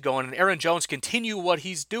to where he's going, and Aaron Jones continue what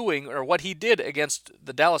he's doing, or what he did against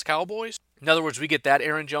the Dallas Cowboys. In other words, we get that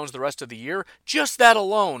Aaron Jones the rest of the year. Just that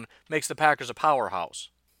alone makes the Packers a powerhouse.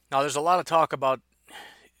 Now, there's a lot of talk about.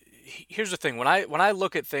 Here's the thing. When I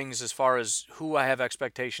look at things as far as who I have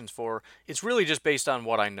expectations for, it's really just based on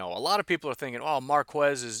what I know. A lot of people are thinking, oh,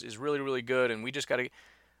 Marquez is really, really good, and we just got to.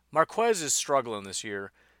 Marquez is struggling this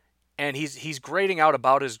year, and he's grading out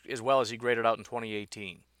about as well as he graded out in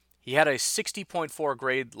 2018. He had a 60.4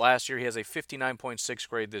 grade last year. He has a 59.6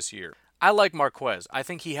 grade this year. I like Marquez. I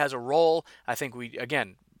think he has a role. I think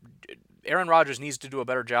Aaron Rodgers needs to do a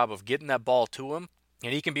better job of getting that ball to him,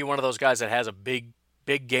 and he can be one of those guys that has a big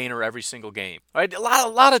gainer every single game. Right? A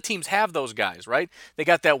lot of teams have those guys, right? They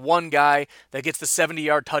got that one guy that gets the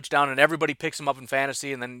 70-yard touchdown and everybody picks him up in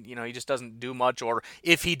fantasy, and then he just doesn't do much, or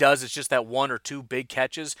if he does, it's just that 1 or 2 big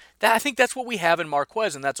catches. I think that's what we have in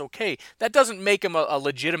Marquez, and that's okay. That doesn't make him a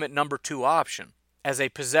legitimate number 2 option. As a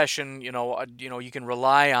possession, you can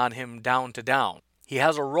rely on him down to down. He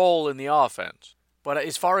has a role in the offense. But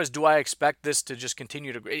as far as do I expect this to just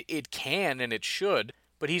continue to, it can and it should.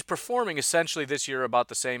 But he's performing essentially this year about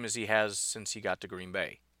the same as he has since he got to Green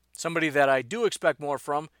Bay. Somebody that I do expect more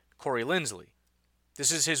from, Corey Linsley.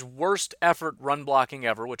 This is his worst effort run blocking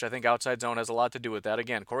ever, which I think outside zone has a lot to do with that.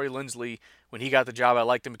 Again, Corey Linsley, when he got the job, I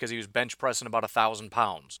liked him because he was bench pressing about 1,000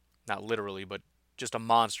 pounds. Not literally, but just a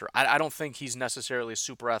monster. I don't think he's necessarily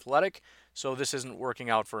super athletic, so this isn't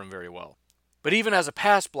working out for him very well. But even as a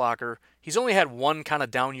pass blocker, he's only had one kind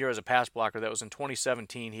of down year as a pass blocker. That was in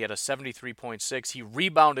 2017. He had a 73.6. He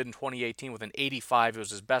rebounded in 2018 with an 85. It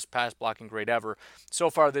was his best pass blocking grade ever.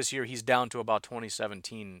 So far this year, he's down to about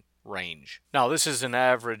 2017 range. Now, this is an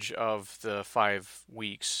average of the 5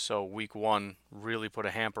 weeks. So week 1 really put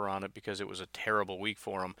a hamper on it because it was a terrible week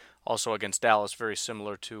for him. Also against Dallas, very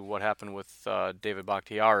similar to what happened with David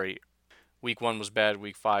Bakhtiari. Week 1 was bad.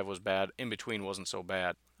 Week 5 was bad. In between wasn't so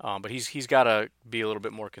bad. But he's got to be a little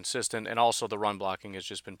bit more consistent, and also the run blocking has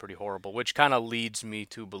just been pretty horrible, which kind of leads me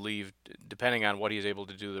to believe, depending on what he's able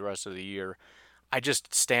to do the rest of the year, I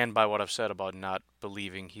just stand by what I've said about not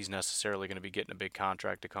believing he's necessarily going to be getting a big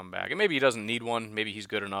contract to come back. And maybe he doesn't need one. Maybe he's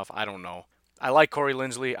good enough. I don't know. I like Corey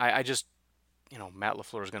Linsley. I just, Matt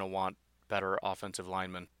LaFleur is going to want better offensive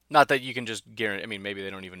linemen. Not that you can just guarantee. I mean, maybe they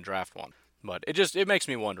don't even draft one, but it makes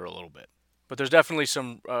me wonder a little bit. But there's definitely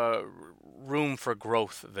some room for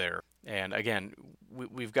growth there. And again,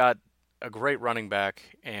 we've got a great running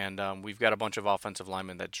back, and we've got a bunch of offensive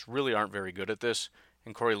linemen that really aren't very good at this.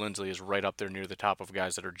 And Corey Linsley is right up there near the top of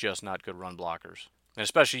guys that are just not good run blockers. And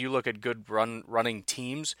especially you look at good running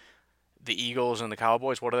teams, the Eagles and the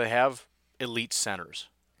Cowboys, what do they have? Elite centers.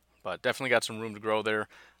 But definitely got some room to grow there.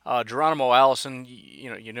 Geronimo Allison,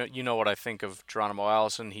 you know what I think of Geronimo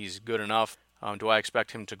Allison. He's good enough. Do I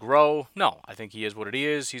expect him to grow? No, I think he is what he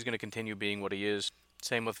is. He's going to continue being what he is.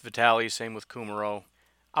 Same with Vitale, same with Kumaro.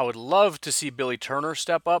 I would love to see Billy Turner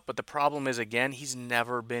step up, but the problem is, again, he's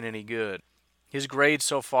never been any good. His grades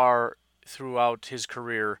so far throughout his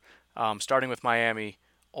career, starting with Miami,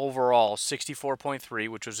 overall 64.3,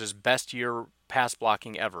 which was his best year pass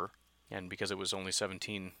blocking ever, and because it was only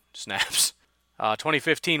 17 snaps.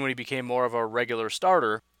 2015, when he became more of a regular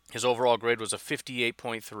starter, His overall grade was a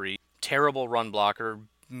 58.3. Terrible run blocker,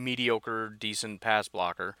 mediocre, decent pass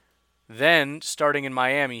blocker. Then, starting in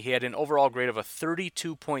Miami, he had an overall grade of a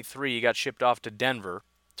 32.3. He got shipped off to Denver.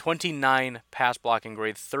 29 pass blocking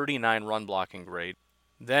grade, 39 run blocking grade.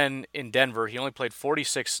 Then in Denver, he only played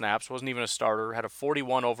 46 snaps, wasn't even a starter, had a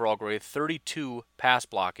 41 overall grade, 32 pass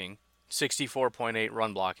blocking, 64.8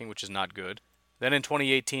 run blocking, which is not good. Then in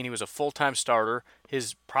 2018, he was a full-time starter.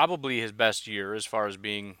 Probably his best year as far as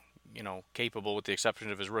being, capable, with the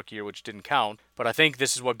exception of his rookie year, which didn't count. But I think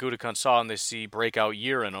this is what Gutekunst saw, and they see breakout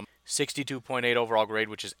year in him. 62.8 overall grade,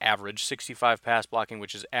 which is average. 65 pass blocking,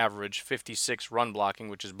 which is average. 56 run blocking,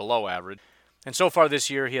 which is below average. And so far this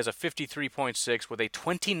year, he has a 53.6 with a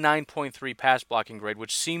 29.3 pass blocking grade,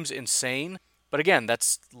 which seems insane. But again,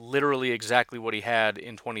 that's literally exactly what he had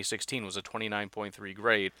in 2016, was a 29.3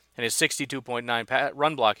 grade. And his 62.9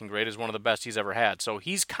 run blocking grade is one of the best he's ever had. So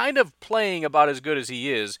he's kind of playing about as good as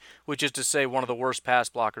he is, which is to say one of the worst pass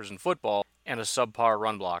blockers in football and a subpar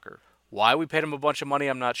run blocker. Why we paid him a bunch of money,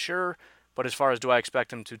 I'm not sure. But as far as do I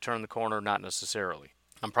expect him to turn the corner, not necessarily.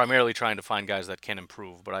 I'm primarily trying to find guys that can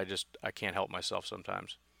improve, but I can't help myself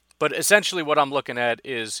sometimes. But essentially what I'm looking at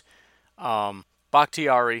is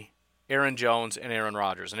Bakhtiari, Aaron Jones, and Aaron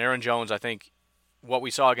Rodgers. And Aaron Jones, I think, what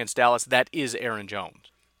we saw against Dallas, that is Aaron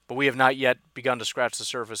Jones. But we have not yet begun to scratch the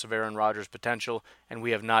surface of Aaron Rodgers' potential, and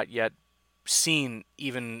we have not yet seen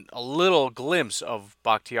even a little glimpse of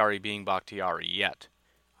Bakhtiari being Bakhtiari yet.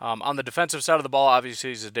 On the defensive side of the ball,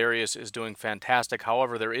 obviously Za'Darius is doing fantastic.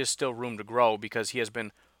 However, there is still room to grow because he has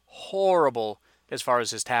been horrible as far as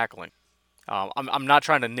his tackling. I'm not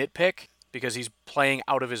trying to nitpick, because he's playing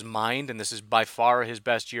out of his mind, and this is by far his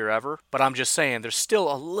best year ever. But I'm just saying, there's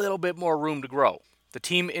still a little bit more room to grow. The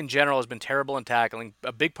team in general has been terrible in tackling.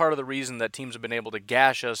 A big part of the reason that teams have been able to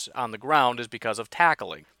gash us on the ground is because of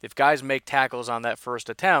tackling. If guys make tackles on that first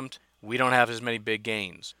attempt, we don't have as many big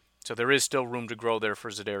gains. So there is still room to grow there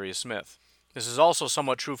for Za'Darius Smith. This is also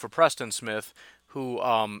somewhat true for Preston Smith, who,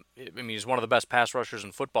 he's one of the best pass rushers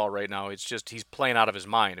in football right now. It's just he's playing out of his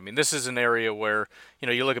mind. This is an area where,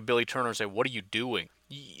 you look at Billy Turner and say, what are you doing?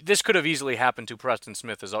 This could have easily happened to Preston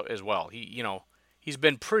Smith as well. He's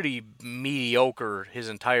been pretty mediocre his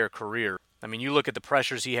entire career. You look at the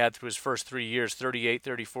pressures he had through his first 3 years, 38,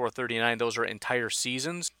 34, 39, those are entire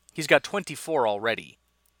seasons. He's got 24 already.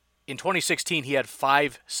 In 2016, he had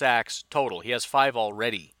 5 sacks total. He has 5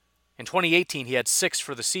 already. In 2018, he had 6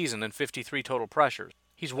 for the season and 53 total pressures.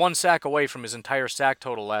 He's 1 sack away from his entire sack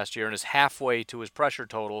total last year and is halfway to his pressure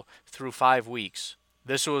total through 5 weeks.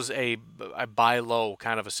 This was a buy low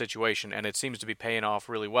kind of a situation, and it seems to be paying off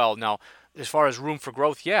really well. Now, as far as room for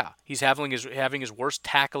growth, yeah, he's having his worst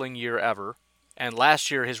tackling year ever. And last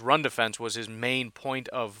year, his run defense was his main point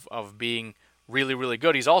of being really, really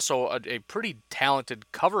good. He's also a pretty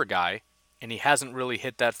talented cover guy, and he hasn't really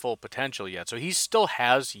hit that full potential yet. So he still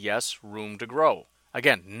has, yes, room to grow.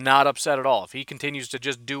 Again, not upset at all. If he continues to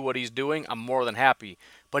just do what he's doing, I'm more than happy.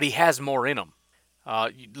 But he has more in him.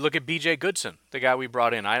 Look at B.J. Goodson, the guy we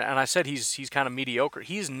brought in. I said he's kind of mediocre.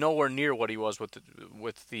 He's nowhere near what he was with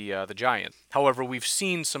the Giants. However, we've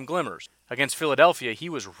seen some glimmers. Against Philadelphia, he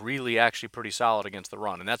was really actually pretty solid against the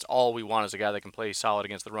run, and that's all we want is a guy that can play solid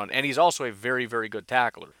against the run. And he's also a very, very good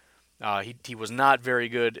tackler. He was not very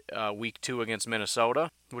good week 2 against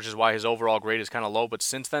Minnesota, which is why his overall grade is kind of low. But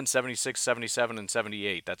since then, 76, 77, and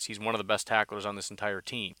 78. He's one of the best tacklers on this entire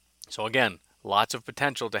team. So again, lots of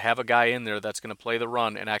potential to have a guy in there that's going to play the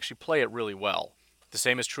run and actually play it really well. The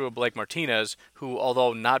same is true of Blake Martinez, who,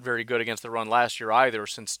 although not very good against the run last year either,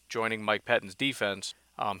 since joining Mike Pettine's defense,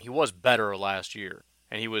 he was better last year.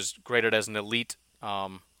 And he was graded as an elite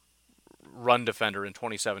run defender in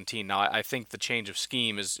 2017. Now, I think the change of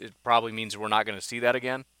scheme it probably means we're not going to see that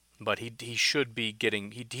again, but he should be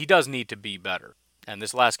getting, he does need to be better. And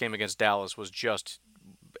this last game against Dallas was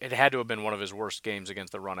it had to have been one of his worst games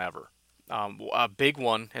against the run ever. A big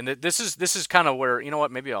one, and this is kind of where, you know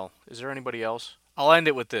what, is there anybody else? I'll end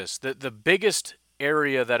it with this. The biggest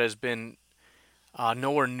area that has been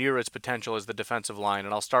nowhere near its potential is the defensive line,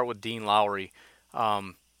 and I'll start with Dean Lowry.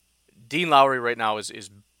 Dean Lowry right now is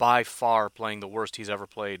by far playing the worst he's ever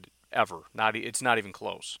played, ever. It's not even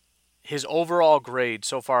close. His overall grade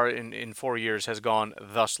so far in 4 years has gone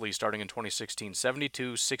thusly, starting in 2016.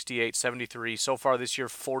 72, 68, 73. So far this year,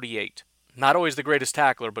 48. Not always the greatest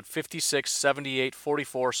tackler, but 56, 78,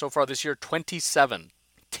 44. So far this year, 27.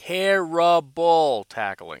 Terrible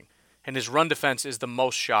tackling. And his run defense is the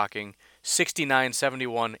most shocking. 69,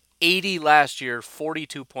 71, 80 last year,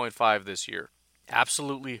 42.5 this year.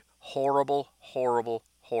 Absolutely horrible, horrible,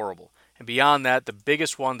 horrible. And beyond that, the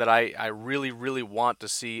biggest one that I really, really want to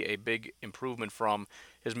see a big improvement from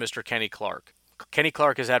is Mr. Kenny Clark. Kenny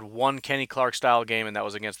Clark has had one Kenny Clark-style game, and that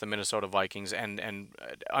was against the Minnesota Vikings, and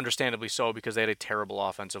understandably so because they had a terrible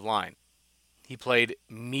offensive line. He played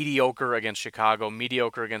mediocre against Chicago,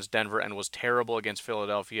 mediocre against Denver, and was terrible against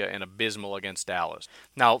Philadelphia and abysmal against Dallas.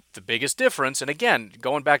 Now, the biggest difference, and again,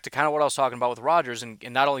 going back to kind of what I was talking about with Rodgers, and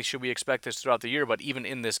not only should we expect this throughout the year, but even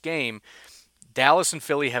in this game, Dallas and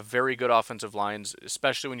Philly have very good offensive lines,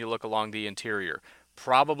 especially when you look along the interior.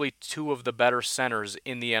 Probably two of the better centers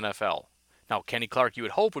in the NFL. Now, Kenny Clark, you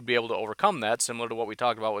would hope, would be able to overcome that, similar to what we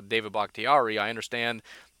talked about with David Bakhtiari. I understand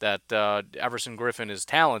that Everson Griffin is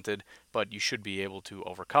talented, but you should be able to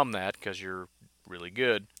overcome that because you're really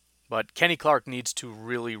good. But Kenny Clark needs to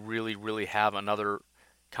really, really, really have another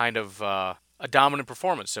kind of a dominant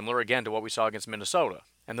performance, similar, again, to what we saw against Minnesota.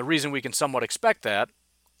 And the reason we can somewhat expect that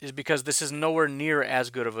is because this is nowhere near as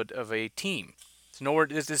good of a team.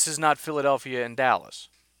 This is not Philadelphia and Dallas.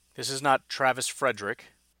 This is not Travis Frederick.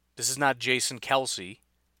 This is not Jason Kelce.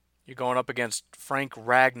 You're going up against Frank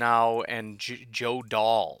Ragnow and Joe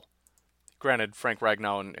Dahl. Granted, Frank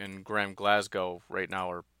Ragnow and Graham Glasgow right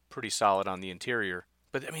now are pretty solid on the interior.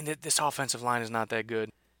 But, I mean, this offensive line is not that good.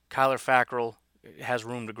 Kyler Fackrell has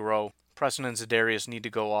room to grow. Preston and Za'Darius need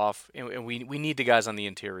to go off, and we need the guys on the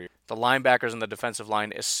interior. The linebackers and the defensive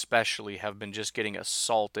line especially have been just getting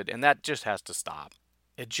assaulted, and that just has to stop.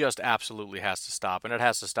 It just absolutely has to stop, and it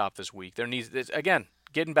has to stop this week. Again,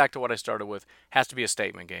 getting back to what I started with, has to be a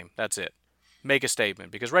statement game. That's it. Make a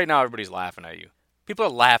statement, because right now everybody's laughing at you. People are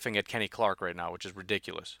laughing at Kenny Clark right now, which is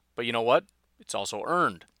ridiculous. But you know what? It's also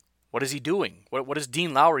earned. What is he doing? What is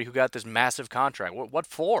Dean Lowry, who got this massive contract? What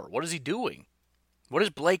for? What is he doing? What is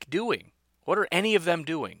Blake doing? What are any of them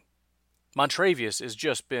doing? Montravius has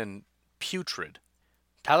just been putrid.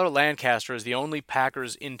 Tyler Lancaster is the only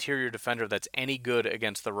Packers interior defender that's any good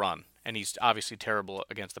against the run. And he's obviously terrible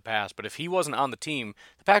against the pass. But if he wasn't on the team,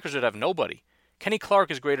 the Packers would have nobody. Kenny Clark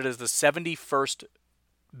is graded as the 71st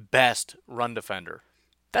best run defender.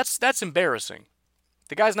 That's embarrassing.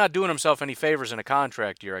 The guy's not doing himself any favors in a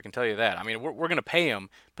contract year, I can tell you that. I mean, we're going to pay him,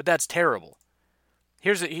 but that's terrible.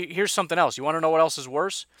 Here's something else. You want to know what else is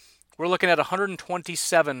worse? We're looking at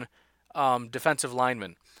 127 defensive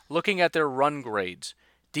linemen. Looking at their run grades,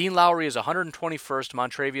 Dean Lowry is 121st.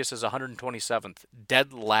 Montravius is 127th.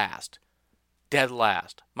 Dead last.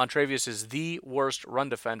 Montravius is the worst run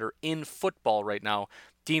defender in football right now.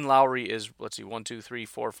 Dean Lowry is, 1, 2, 3,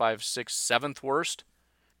 4, 5, 6, 7th worst.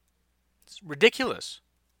 It's ridiculous.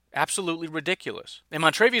 Absolutely ridiculous. And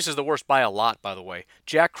Montravius is the worst by a lot, by the way.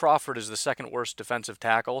 Jack Crawford is the second worst defensive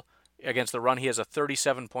tackle against the run. He has a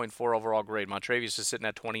 37.4 overall grade. Montravius is sitting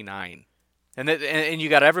at 29. And you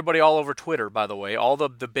got everybody all over Twitter, by the way, all the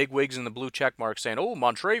big wigs and the blue check marks saying, oh,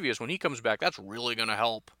 Montravius, when he comes back, that's really going to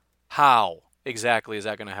help. How exactly is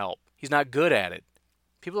that going to help? He's not good at it.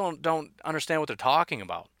 People don't understand what they're talking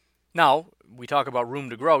about. Now, we talk about room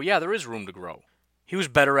to grow. Yeah, there is room to grow. He was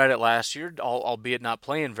better at it last year, albeit not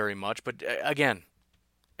playing very much. But again,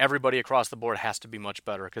 everybody across the board has to be much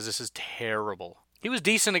better because this is terrible. He was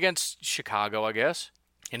decent against Chicago, I guess,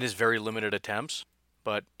 in his very limited attempts.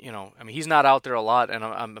 But, he's not out there a lot, and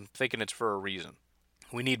I'm thinking it's for a reason.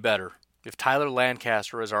 We need better. If Tyler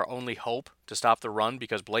Lancaster is our only hope to stop the run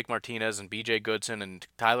because Blake Martinez and B.J. Goodson and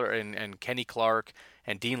Tyler and Kenny Clark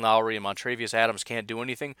and Dean Lowry and Montravius Adams can't do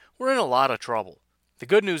anything, we're in a lot of trouble. The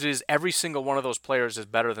good news is every single one of those players is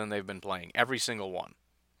better than they've been playing. Every single one.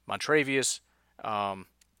 Montravius,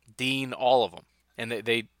 Dean, all of them. And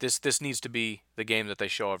this needs to be the game that they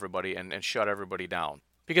show everybody and shut everybody down.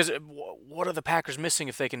 Because what are the Packers missing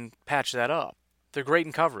if they can patch that up? They're great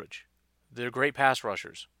in coverage. They're great pass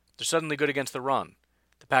rushers. They're suddenly good against the run.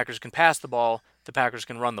 The Packers can pass the ball. The Packers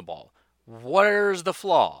can run the ball. Where's the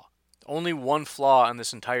flaw? Only one flaw on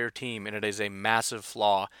this entire team, and it is a massive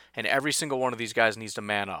flaw. And every single one of these guys needs to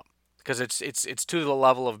man up because it's to the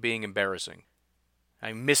level of being embarrassing.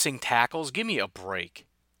 Missing tackles? Give me a break.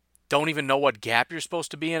 Don't even know what gap you're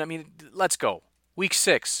supposed to be in? I mean, let's go. Week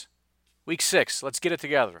 6. Let's get it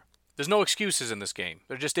together. There's no excuses in this game.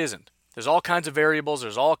 There just isn't. There's all kinds of variables.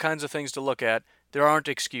 There's all kinds of things to look at. There aren't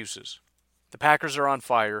excuses. The Packers are on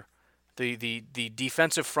fire. The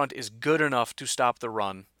defensive front is good enough to stop the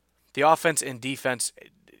run. The offense and defense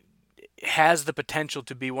has the potential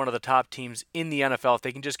to be one of the top teams in the NFL if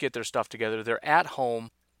they can just get their stuff together. They're at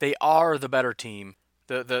home. They are the better team.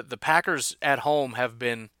 The Packers at home have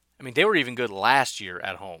been, they were even good last year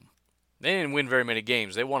at home. They didn't win very many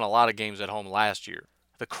games. They won a lot of games at home last year.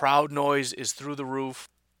 The crowd noise is through the roof.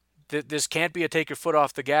 This can't be a take your foot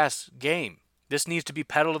off the gas game. This needs to be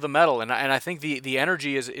pedal to the metal, and I think the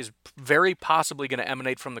energy is very possibly going to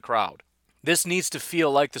emanate from the crowd. This needs to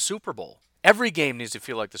feel like the Super Bowl. Every game needs to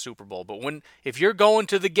feel like the Super Bowl. But if you're going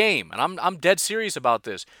to the game, and I'm dead serious about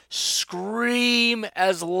this, scream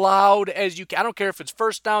as loud as you can. I don't care if it's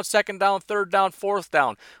first down, second down, third down, fourth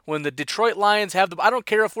down. When the Detroit Lions have I don't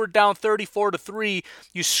care if we're down 34-3,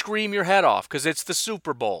 you scream your head off because it's the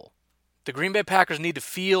Super Bowl. The Green Bay Packers need to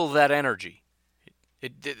feel that energy.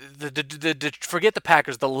 Forget the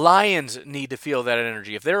Packers. The Lions need to feel that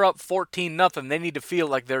energy. If they're up 14-0, they need to feel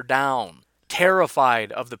like they're down.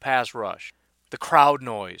 Terrified of the pass rush, the crowd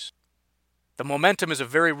noise. The momentum is a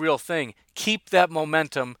very real thing. Keep that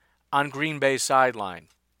momentum on Green Bay's sideline.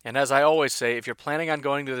 And as I always say, if you're planning on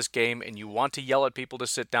going to this game and you want to yell at people to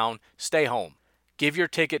sit down, stay home. Give your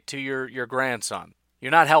ticket to your grandson.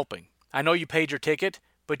 You're not helping. I know you paid your ticket,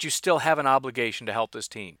 but you still have an obligation to help this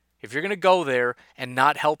team. If you're going to go there and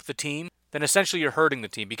not help the team, then essentially you're hurting the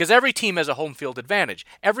team because every team has a home field advantage.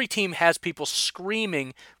 Every team has people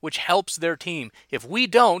screaming, which helps their team. If we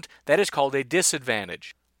don't, that is called a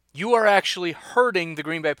disadvantage. You are actually hurting the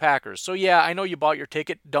Green Bay Packers. So yeah, I know you bought your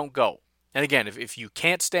ticket, don't go. And again, if you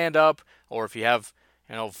can't stand up or if you have,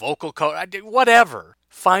 vocal whatever,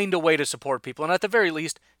 find a way to support people. And at the very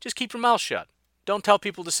least, just keep your mouth shut. Don't tell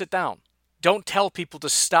people to sit down. Don't tell people to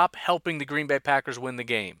stop helping the Green Bay Packers win the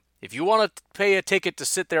game. If you want to pay a ticket to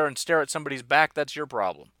sit there and stare at somebody's back, that's your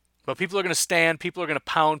problem. But people are going to stand, people are going to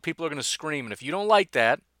pound, people are going to scream. And if you don't like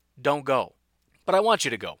that, don't go. But I want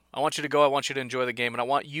you to go. I want you to enjoy the game, and I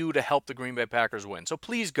want you to help the Green Bay Packers win. So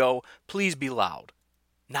please go. Please be loud.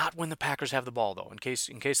 Not when the Packers have the ball, though, in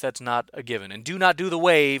case that's not a given. And do not do the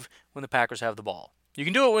wave when the Packers have the ball. You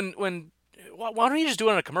can do it when why don't you just do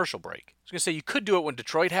it on a commercial break? I was going to say you could do it when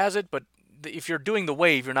Detroit has it, but if you're doing the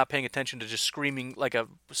wave, you're not paying attention to just screaming like a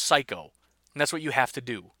psycho. And that's what you have to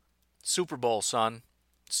do. Super Bowl, son.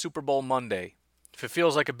 Super Bowl Monday. If it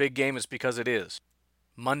feels like a big game, it's because it is.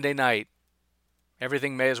 Monday night,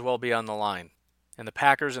 everything may as well be on the line. And the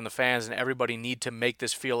Packers and the fans and everybody need to make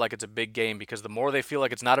this feel like it's a big game because the more they feel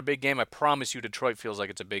like it's not a big game, I promise you Detroit feels like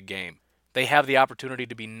it's a big game. They have the opportunity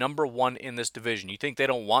to be number one in this division. You think they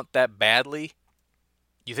don't want that badly?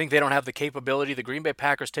 You think they don't have the capability? The Green Bay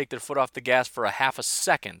Packers take their foot off the gas for a half a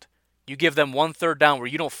second. You give them 1 third down where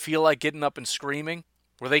you don't feel like getting up and screaming,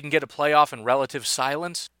 where they can get a playoff in relative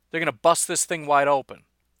silence. They're going to bust this thing wide open.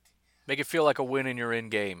 Make it feel like a win and you're in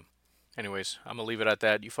game. Anyways, I'm going to leave it at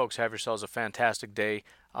that. You folks have yourselves a fantastic day.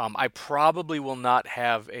 I probably will not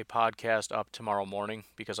have a podcast up tomorrow morning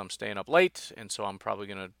because I'm staying up late, and so I'm probably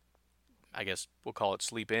going to, I guess we'll call it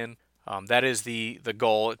sleep in. That is the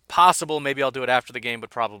goal. Possible, maybe I'll do it after the game, but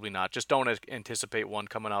probably not. Just don't anticipate one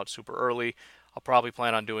coming out super early. I'll probably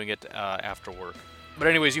plan on doing it after work. But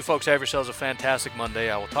anyways, you folks have yourselves a fantastic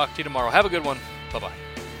Monday. I will talk to you tomorrow. Have a good one. Bye-bye.